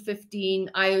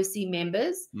 115 IOC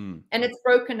members, and it's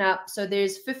broken up. So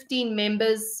there's 15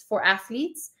 members for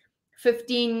athletes,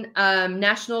 15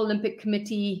 National Olympic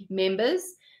Committee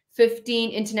members,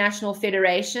 15 International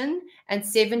Federation, and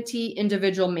 70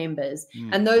 individual members.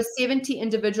 And those 70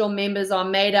 individual members are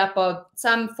made up of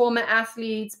some former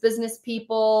athletes, business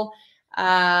people,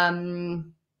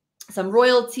 some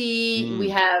royalty we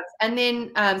have, and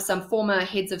then some former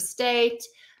heads of state,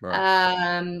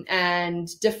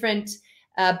 and different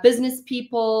business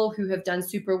people who have done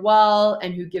super well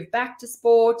and who give back to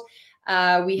sport.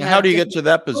 How do you get to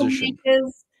that position?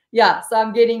 Yeah, so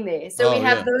I'm getting there. So we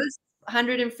have those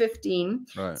 115.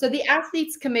 Right. So the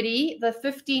athletes committee, the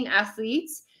 15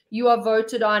 athletes, you are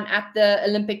voted on at the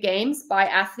Olympic Games by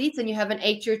athletes, and you have an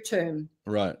 8-year term.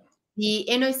 Right. The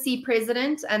NOC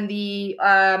president and the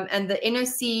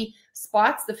NOC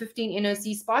spots, the 15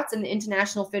 NOC spots and the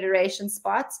International Federation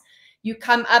spots, you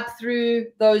come up through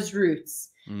those routes.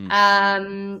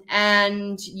 And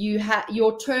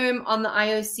your term on the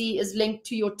IOC is linked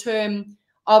to your term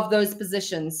of those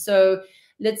positions. So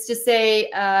let's just say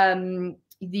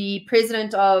the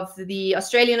president of the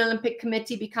Australian Olympic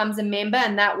Committee becomes a member,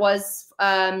 and that was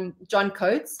John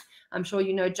Coates. I'm sure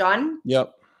you know John.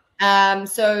 Yep.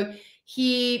 So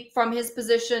he, from his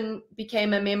position,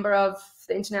 became a member of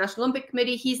the International Olympic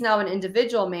Committee. He's now an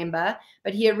individual member,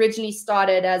 but he originally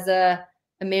started as a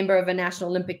member of a National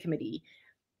Olympic Committee.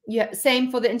 Yeah,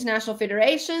 same for the international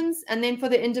federations. And then for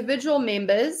the individual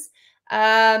members,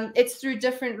 It's through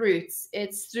different routes.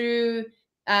 It's through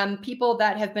people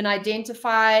that have been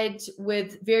identified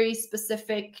with very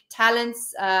specific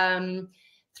talents,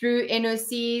 through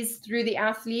NOCs, through the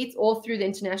athletes, or through the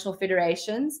international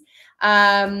federations.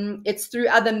 It's through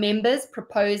other members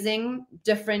proposing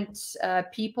different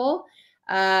people.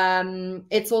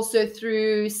 It's also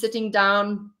through sitting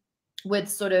down with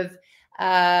sort of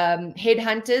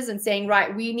headhunters and saying,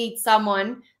 right, we need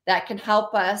someone that can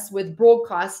help us with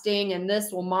broadcasting and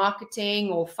this, or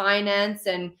marketing or finance,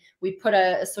 and we put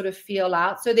a sort of feel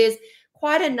out. So there's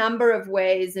quite a number of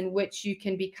ways in which you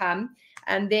can become.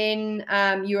 And then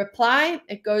you apply.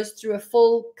 It goes through a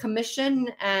full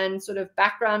commission and sort of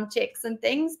background checks and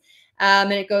things.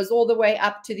 And it goes all the way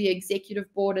up to the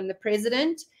executive board and the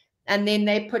president. And then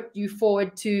they put you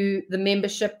forward to the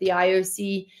membership, the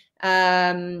IOC,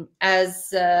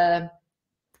 as a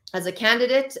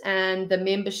candidate, and the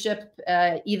membership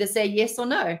either say yes or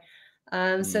no.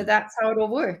 So that's how it all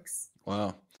works.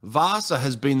 Wow. Vasa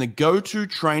has been the go-to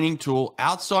training tool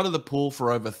outside of the pool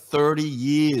for over 30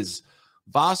 years.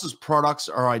 Vasa's products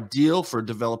are ideal for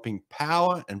developing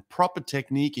power and proper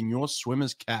technique in your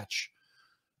swimmer's catch.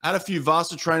 Add a few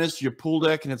Vasa trainers to your pool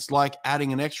deck, and it's like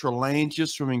adding an extra lane to your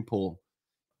swimming pool.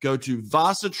 Go to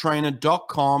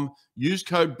vasatrainer.com, use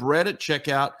code BRED at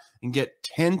checkout, and get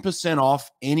 10%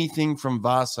 off anything from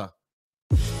Vasa.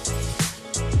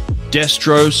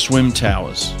 Destro Swim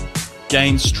Towers.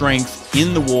 Gain strength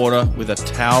in the water with a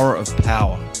tower of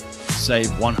power. Save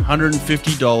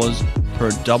 $150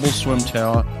 per double swim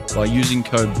tower by using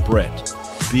code BRETT,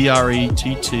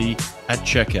 B-R-E-T-T, at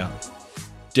checkout.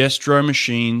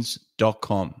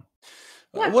 DestroMachines.com.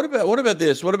 Yeah. What about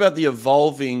this? What about the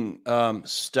evolving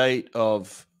state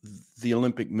of the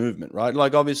Olympic movement, right?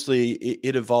 Like, obviously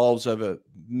it evolves over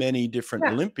many different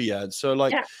Olympiads. So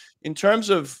like in terms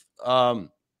of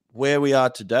where we are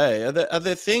today, are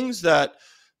there things that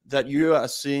you are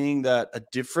seeing that are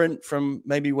different from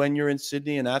maybe when you're in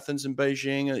Sydney and Athens and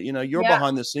Beijing? You know, you're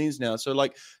behind the scenes now. So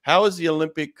like, how is the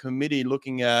Olympic Committee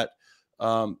looking at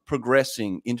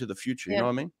progressing into the future? You know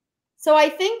what I mean? So I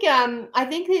think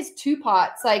there's two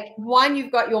parts. Like, one,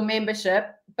 you've got your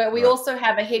membership, but we also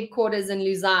have a headquarters in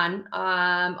Lausanne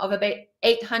of about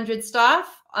 800 staff,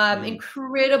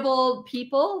 incredible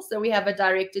people. So we have a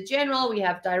director general, we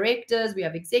have directors, we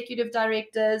have executive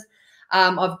directors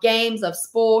of games, of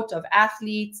sport, of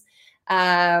athletes,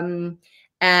 and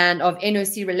of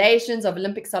NOC relations, of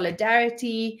Olympic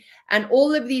solidarity. And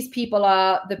all of these people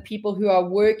are the people who are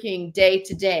working day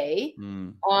to day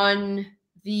on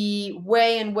the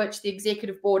way in which the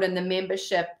executive board and the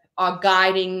membership are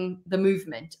guiding the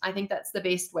movement. I think that's the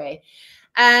best way.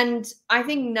 And I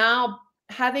think now,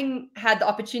 having had the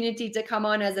opportunity to come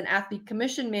on as an athlete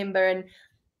commission member and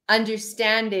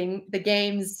understanding the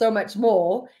games so much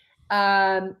more,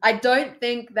 I don't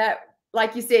think that,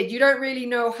 like you said, you don't really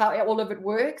know how all of it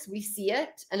works. We see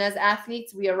it. And as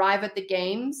athletes, we arrive at the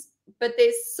games, but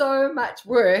there's so much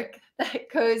work that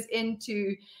goes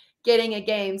into getting a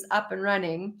games up and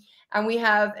running. And we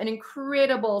have an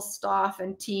incredible staff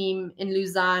and team in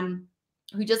Lausanne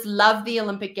who just love the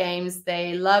Olympic Games.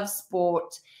 They love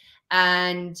sport,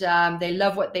 and they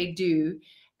love what they do,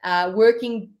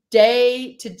 working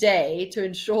day to day to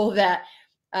ensure that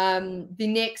the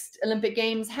next Olympic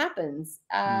Games happens.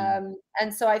 And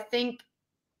so I think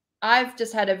I've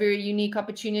just had a very unique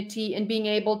opportunity in being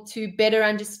able to better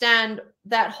understand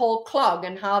that whole clog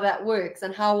and how that works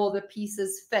and how all the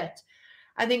pieces fit.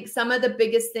 I think some of the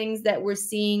biggest things that we're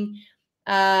seeing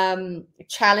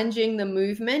challenging the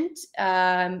movement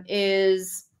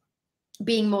is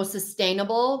being more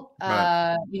sustainable,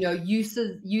 you know, use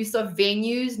of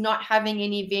venues, not having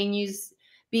any venues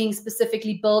being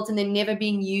specifically built and then never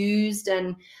being used,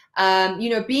 and you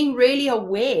know, being really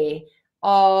aware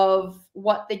of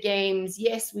what the games,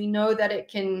 yes, we know that it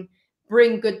can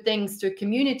bring good things to a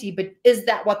community, but is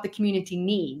that what the community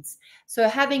needs? So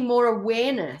having more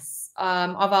awareness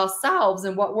of ourselves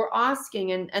and what we're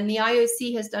asking, and the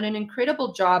IOC has done an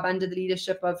incredible job under the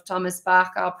leadership of Thomas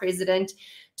Bach, our president,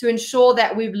 to ensure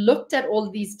that we've looked at all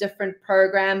of these different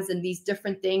programs and these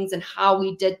different things and how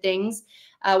we did things.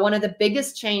 One of the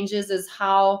biggest changes is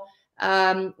how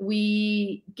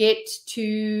we get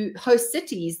to host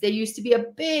cities. There used to be a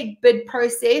big bid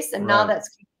process, and now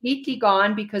that's completely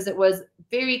gone because it was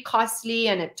very costly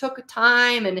and it took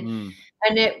time and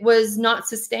it was not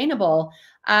sustainable.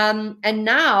 And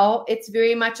now it's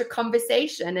very much a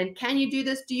conversation. And can you do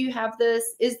this? Do you have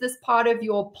this? Is this part of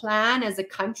your plan as a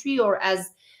country, or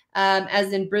as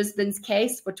in Brisbane's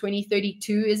case for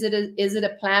 2032? Is it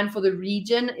a plan for the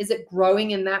region? Is it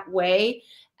growing in that way?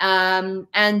 And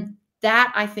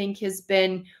that, I think, has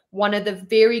been one of the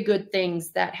very good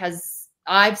things that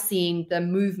I've seen the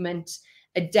movement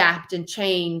adapt and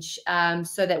change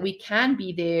so that we can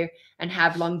be there and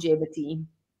have longevity.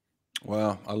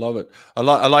 Wow, I love it. I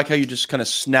like how you just kind of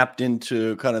snapped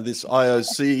into kind of this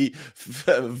IOC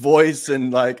voice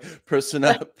and like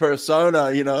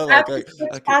persona. You know, like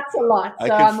that's a lot.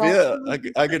 So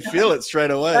I could feel it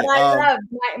straight away. But I love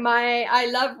I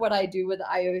love what I do with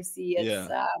IOC.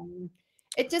 It's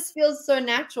it just feels so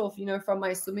natural, you know, from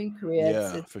my swimming career.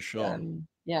 Yeah, for sure.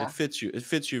 Yeah, it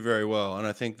fits you very well, and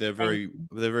I think they're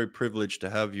very privileged to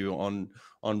have you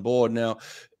on board. Now,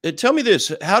 tell me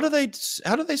this: how do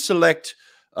they select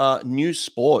new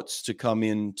sports to come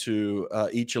into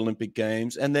each Olympic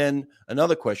Games? And then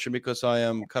another question, because I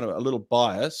am kind of a little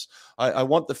biased, I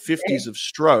want the 50s of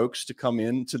strokes to come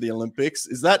into the Olympics.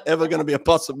 Is that ever going to be a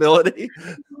possibility?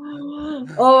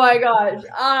 Oh my gosh.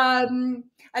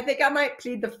 I think I might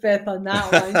plead the fifth on that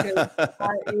one.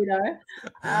 You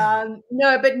know,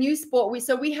 no, but new sport.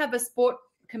 We have a sport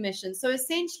commission. So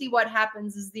essentially, what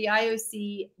happens is the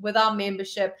IOC, with our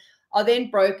membership, are then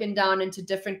broken down into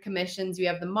different commissions. You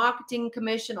have the marketing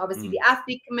commission, obviously the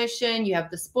athlete commission. You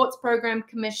have the sports program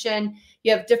commission.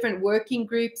 You have different working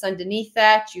groups underneath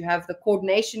that. You have the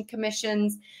coordination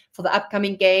commissions for the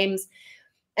upcoming games.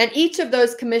 And each of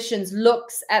those commissions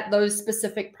looks at those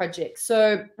specific projects.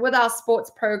 So with our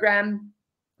sports program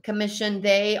commission,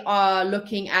 they are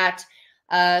looking at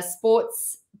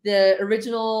sports, the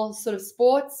original sort of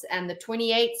sports and the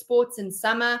 28 sports in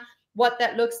summer, what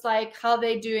that looks like, how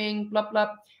they're doing, blah,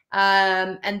 blah.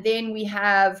 And then we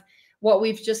have what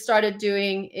we've just started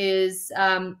doing is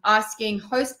asking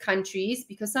host countries,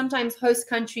 because sometimes host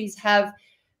countries have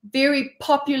very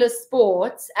popular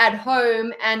sports at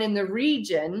home and in the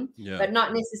region, but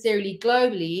not necessarily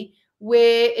globally,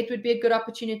 where it would be a good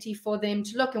opportunity for them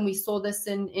to look. And we saw this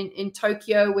in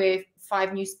Tokyo, where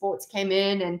 5 new sports came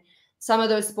in, and some of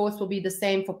those sports will be the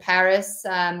same for Paris.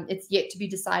 It's yet to be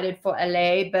decided for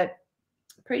LA, but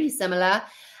pretty similar.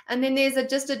 And then there's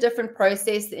just a different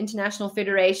process. The international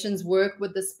federations work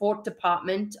with the sport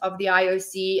department of the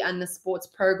IOC and the sports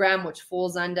program, which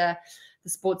falls under the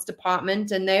sports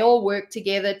department, and they all work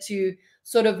together to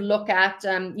sort of look at,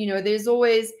 you know, there's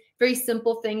always very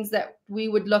simple things that we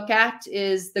would look at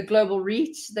is the global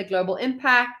reach, the global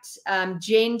impact,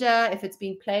 gender, if it's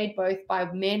being played both by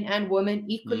men and women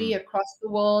equally across the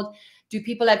world. Do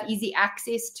people have easy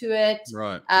access to it?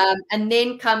 Right. And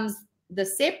then comes the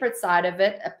separate side of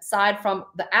it, aside from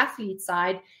the athlete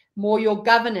side, more your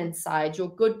governance side, your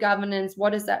good governance. What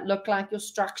does that look like? Your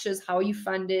structures, how are you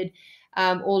funded?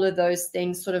 All of those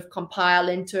things sort of compile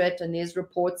into it, and there's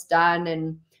reports done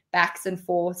and backs and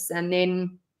forths. And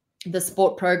then the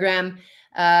sport program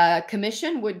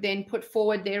commission would then put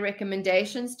forward their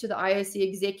recommendations to the IOC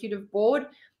executive board.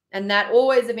 And that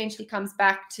always eventually comes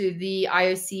back to the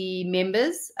IOC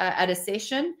members at a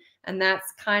session. And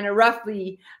that's kind of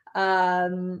roughly,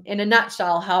 in a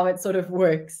nutshell, how it sort of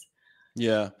works.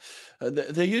 Yeah.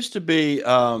 There used to be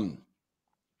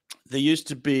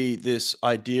this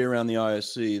idea around the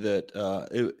IOC that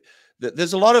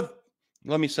there's a lot of,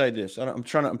 let me say this, I'm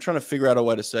trying to figure out a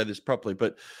way to say this properly,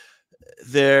 but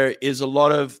there's a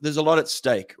lot at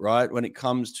stake, right? When it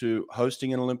comes to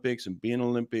hosting an Olympics and being an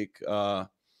Olympic,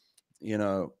 you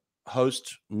know,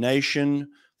 host nation,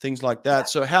 things like that.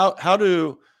 So how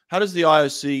does the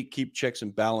IOC keep checks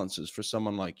and balances for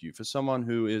someone like you, for someone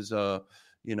who is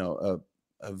you know,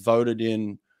 a voted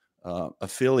in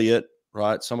affiliate,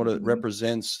 right? Someone that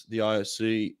represents the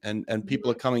IOC, and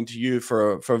people are coming to you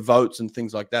for votes and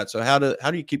things like that. So how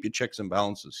do you keep your checks and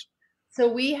balances? So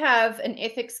we have an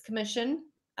ethics commission,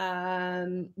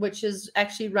 which is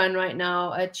actually run right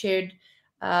now, chaired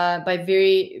by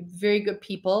very, very good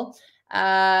people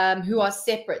who are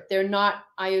separate. They're not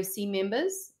IOC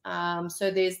members.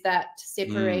 So there's that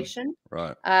separation.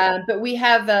 Right. But we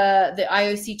have the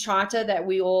IOC charter that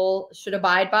we all should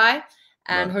abide by,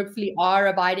 and hopefully are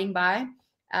abiding by.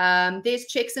 There's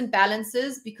checks and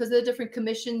balances because of the different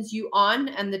commissions you on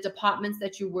and the departments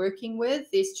that you're working with.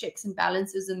 There's checks and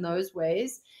balances in those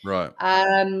ways. Right.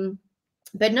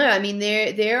 But no, I mean,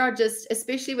 there are just,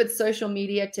 especially with social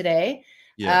media today,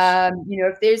 yes. You know,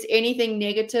 if there's anything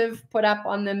negative put up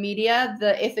on the media,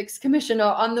 the ethics commissioner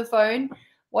on the phone,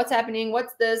 what's happening?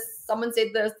 What's this? Someone said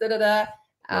this, da, da, da.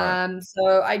 Right.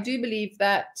 So I do believe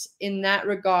that in that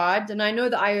regard, and I know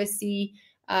the IOC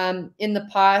in the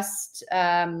past,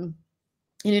 in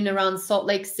and around Salt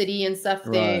Lake City and stuff,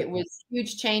 there was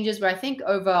huge changes where I think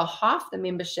over half the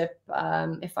membership,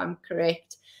 if I'm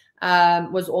correct,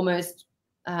 was almost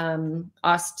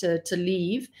asked to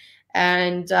leave.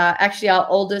 And actually, our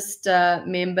oldest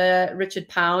member, Richard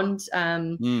Pound,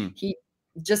 he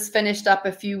just finished up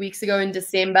a few weeks ago in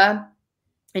December,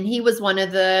 and he was one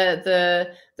of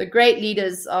the great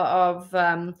leaders of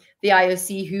the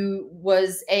IOC who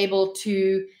was able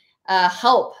to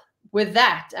help with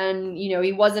that. And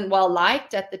he wasn't well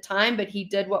liked at the time, but he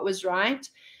did what was right,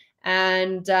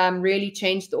 and really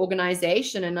changed the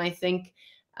organization. And I think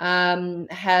the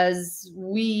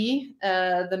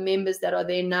members that are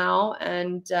there now,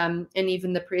 and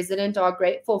even the president, are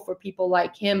grateful for people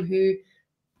like him who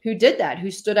did that,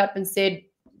 who stood up and said,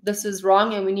 this is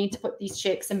wrong, and we need to put these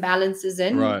checks and balances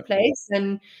in place,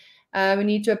 and we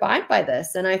need to abide by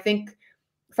this. And I think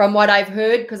from what I've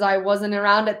heard, because I wasn't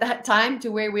around at that time, to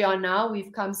where we are now,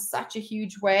 we've come such a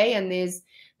huge way, and there's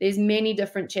many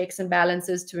different checks and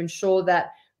balances to ensure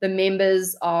that the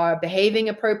members are behaving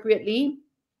appropriately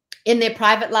in their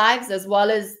private lives, as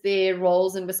well as their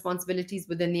roles and responsibilities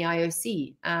within the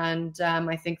IOC. And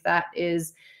I think that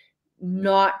is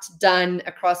not done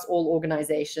across all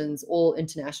organizations, all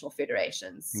international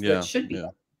federations. Yeah, it should be. Yeah.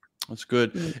 That's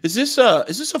good. Is this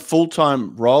a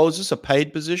full-time role? Is this a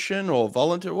paid position or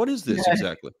volunteer? What is this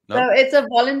exactly? No? So it's a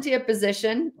volunteer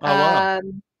position. Oh, wow.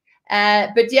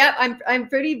 But yeah, I'm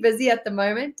pretty busy at the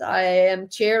moment. I am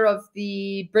chair of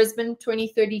the Brisbane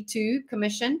 2032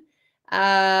 Commission. So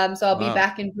I'll be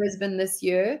back in Brisbane this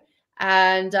year.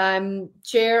 And I'm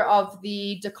chair of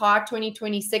the Dakar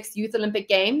 2026 Youth Olympic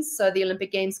Games. So the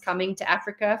Olympic Games coming to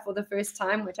Africa for the first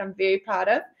time, which I'm very proud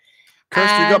of.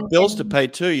 Kirsty, you got bills to pay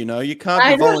too, You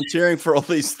can't be volunteering for all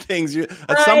these things.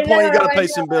 At some point, you got to pay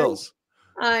some bills.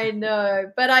 I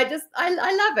know, but I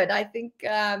love it. I think,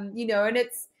 and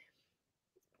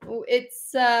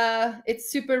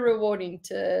it's super rewarding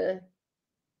to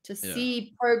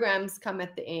see programs come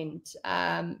at the end.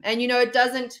 And, it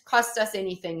doesn't cost us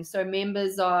anything. So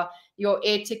members your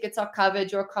air tickets are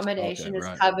covered, your accommodation is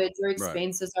covered, your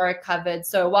expenses are covered.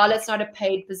 So while it's not a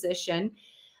paid position,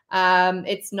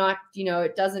 it's not,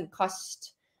 it doesn't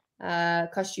cost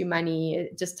you money,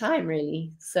 just time,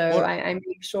 really. So I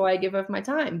make sure I give of my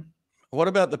time. What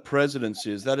about the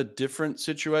presidency? Is that a different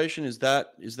situation? Is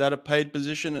that a paid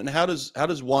position? And how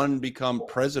does one become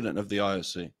president of the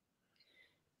IOC?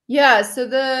 Yeah, so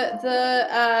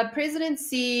the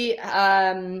presidency,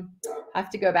 I have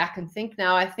to go back and think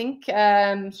now. I think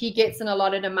he gets an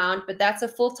allotted amount, but that's a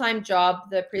full-time job.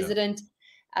 The president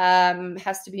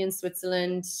has to be in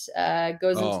Switzerland,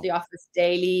 goes into the office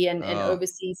daily and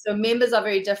oversees. So members are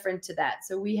very different to that.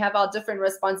 So we have our different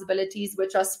responsibilities,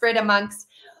 which are spread amongst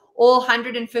all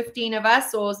 115 of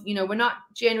us, or, we're not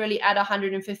generally at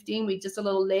 115. We're just a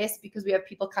little less because we have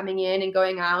people coming in and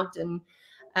going out. And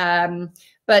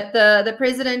but the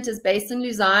president is based in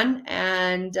Lausanne,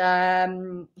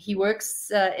 and he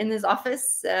works in his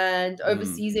office and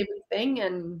oversees everything.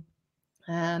 And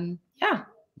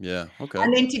yeah, okay.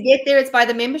 And then to get there, it's by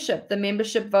the membership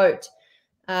vote.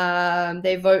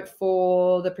 They vote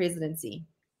for the presidency.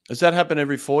 Does that happen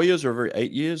every 4 years or every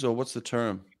 8 years, or what's the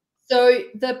term? So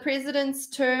the president's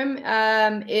term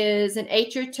is an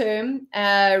 8-year term,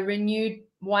 renewed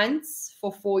once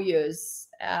for 4 years.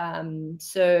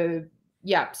 So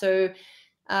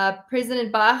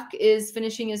President Bach is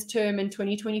finishing his term in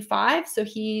 2025. So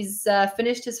he's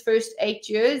finished his first 8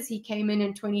 years. He came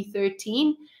in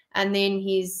 2013. And then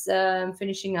he's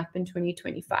finishing up in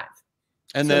 2025.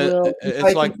 And then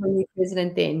it's like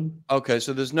president then. Okay,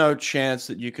 so there's no chance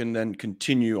that you can then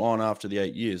continue on after the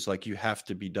 8 years. Like, you have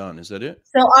to be done. Is that it?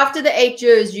 So after the 8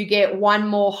 years, you get one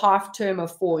more half term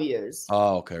of 4 years.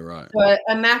 Oh, okay, right. So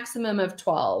a maximum of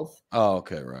 12. Oh,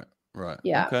 okay, right.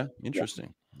 Yeah. Okay,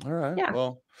 interesting. Yeah. All right. Yeah.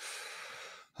 Well,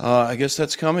 I guess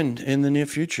that's coming in the near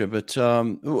future. But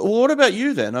what about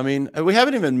you then? I mean, we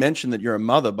haven't even mentioned that you're a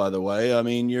mother, by the way. I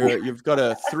mean, you've got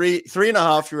a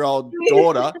 3.5-year-old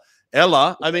daughter,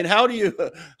 Ella. I mean, how do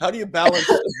you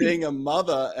balance being a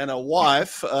mother and a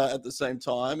wife at the same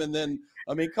time? And then,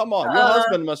 I mean, come on, your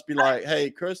husband must be like,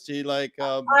 hey, Kirsty, like.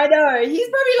 I know, he's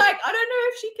probably like, I don't know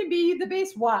if she can be the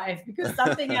best wife, because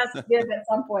something has to give at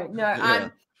some point. No, yeah.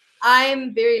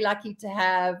 I'm very lucky to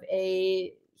have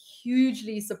a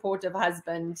hugely supportive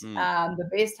husband, the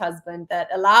best husband, that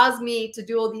allows me to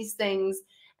do all these things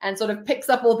and sort of picks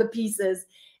up all the pieces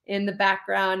in the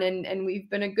background. And we've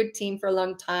been a good team for a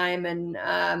long time. And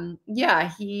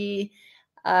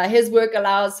his work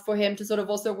allows for him to sort of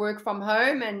also work from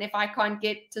home. And if I can't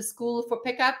get to school for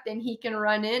pickup, then he can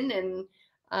run in,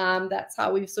 and that's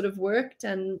how we've sort of worked.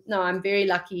 And no, I'm very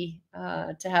lucky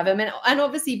to have him. And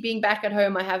obviously being back at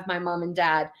home, I have my mom and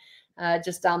dad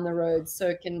just down the road,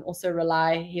 so can also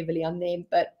rely heavily on them.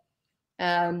 But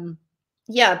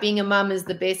being a mom is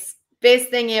the best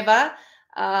thing ever.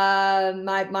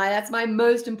 That's my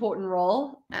most important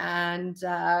role, and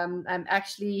I'm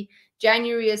actually,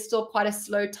 January is still quite a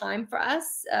slow time for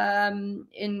us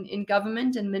in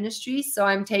government and ministry, so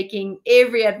I'm taking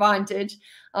every advantage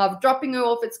of dropping her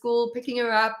off at school, picking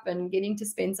her up, and getting to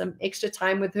spend some extra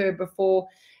time with her before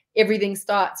everything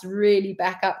starts really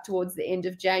back up towards the end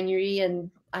of January.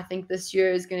 And I think this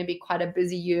year is going to be quite a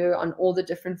busy year on all the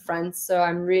different fronts, so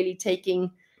I'm really taking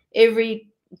every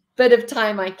bit of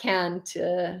time I can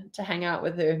to hang out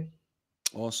with her.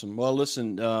 Awesome. Well,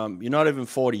 listen, you're not even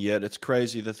 40 yet. It's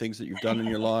crazy the things that you've done in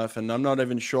your life, and I'm not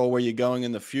even sure where you're going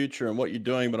in the future and what you're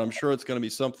doing, but I'm sure it's going to be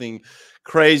something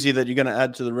crazy that you're going to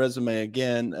add to the resume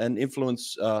again and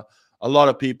influence a lot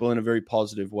of people in a very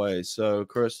positive way. So,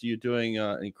 Kirsty, you're doing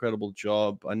an incredible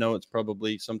job. I know it's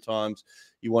probably sometimes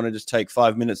you want to just take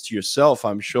 5 minutes to yourself,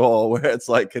 I'm sure, where it's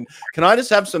like, can I just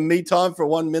have some me time for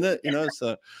 1 minute? You know,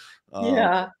 so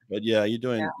Yeah. But yeah, you're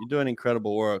doing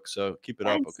incredible work. So keep it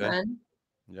Thanks, up, okay? man.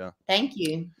 Yeah. Thank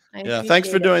you. Yeah. Thanks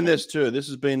for doing this too. This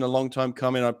has been a long time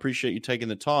coming. I appreciate you taking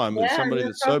the time. With somebody no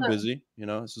that's problem. so busy, you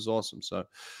know, this is awesome. So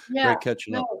Yeah, great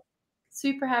catching up.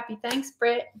 Super happy. Thanks,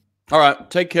 Brett. All right.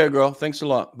 Take care, girl. Thanks a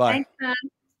lot. Bye. Thanks, man.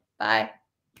 Bye.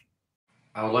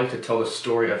 I would like to tell the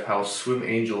story of how Swim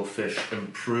Angelfish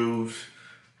improved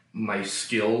my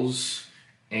skills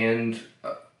and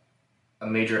a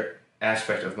major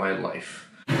aspect of my life.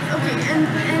 Okay,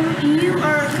 and you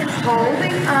are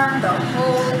holding on the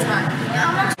whole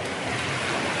time.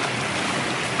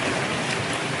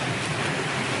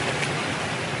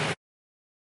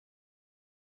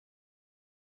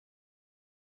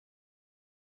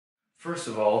 First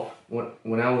of all,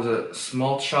 when I was a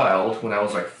small child, when I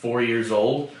was like 4 years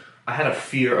old, I had a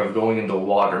fear of going into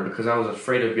water because I was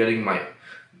afraid of getting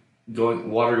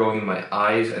water going in my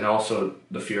eyes, and also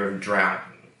the fear of drowning.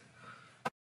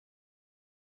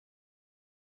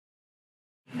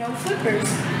 No flippers.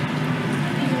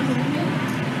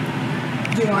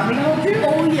 Do you want me to hold you?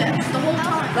 Oh yes, the whole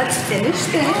time. Let's finish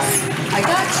this. I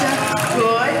gotcha.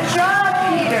 Good job,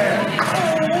 Peter.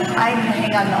 I'm gonna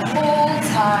hang on the whole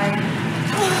time.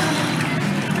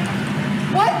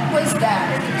 What was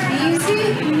that?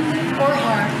 Easy or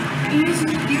hard?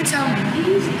 Easy. You tell me.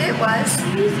 Easy. It was.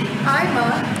 Easy. I'm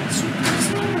a super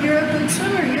swimmer. You're a good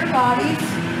swimmer. Your body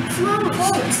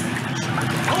floats.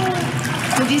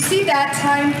 Did you see that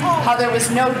time how there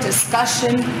was no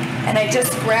discussion and I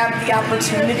just grabbed the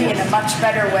opportunity in a much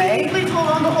better way? Please hold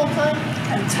on the whole time.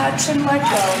 And touch and let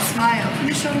go. Smile. Can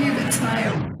you show me a good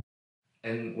smile?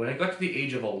 And when I got to the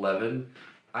age of 11,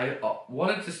 I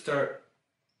wanted to start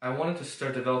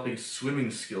developing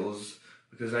swimming skills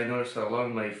because I noticed that a lot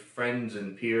of my friends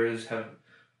and peers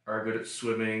are good at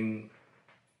swimming.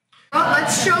 Well,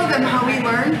 let's show them how we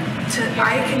learn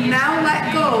I can now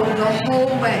let go the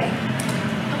whole way.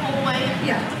 The whole way?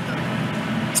 Yeah.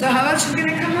 So how about you're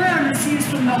gonna come around and see us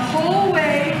from the whole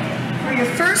way for your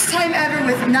first time ever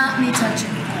with not me touching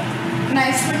you. Can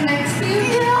I swim next to you?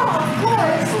 Yeah, of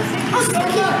course.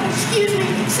 Excuse me.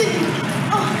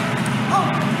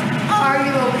 Are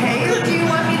you okay, or do you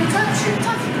want me to touch you?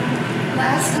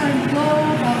 Last time, low.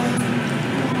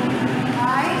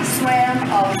 I swam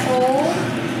a whole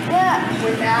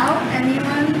without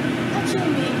anyone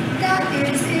Touching me. That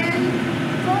is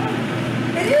incredible.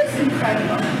 It is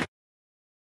incredible.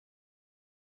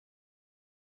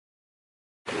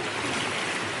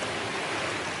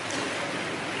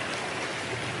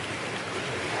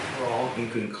 In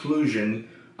conclusion,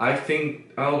 I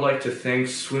would like to thank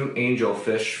Swim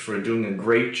Angelfish for doing a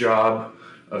great job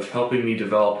of helping me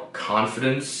develop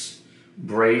confidence,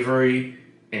 bravery,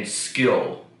 and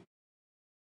skill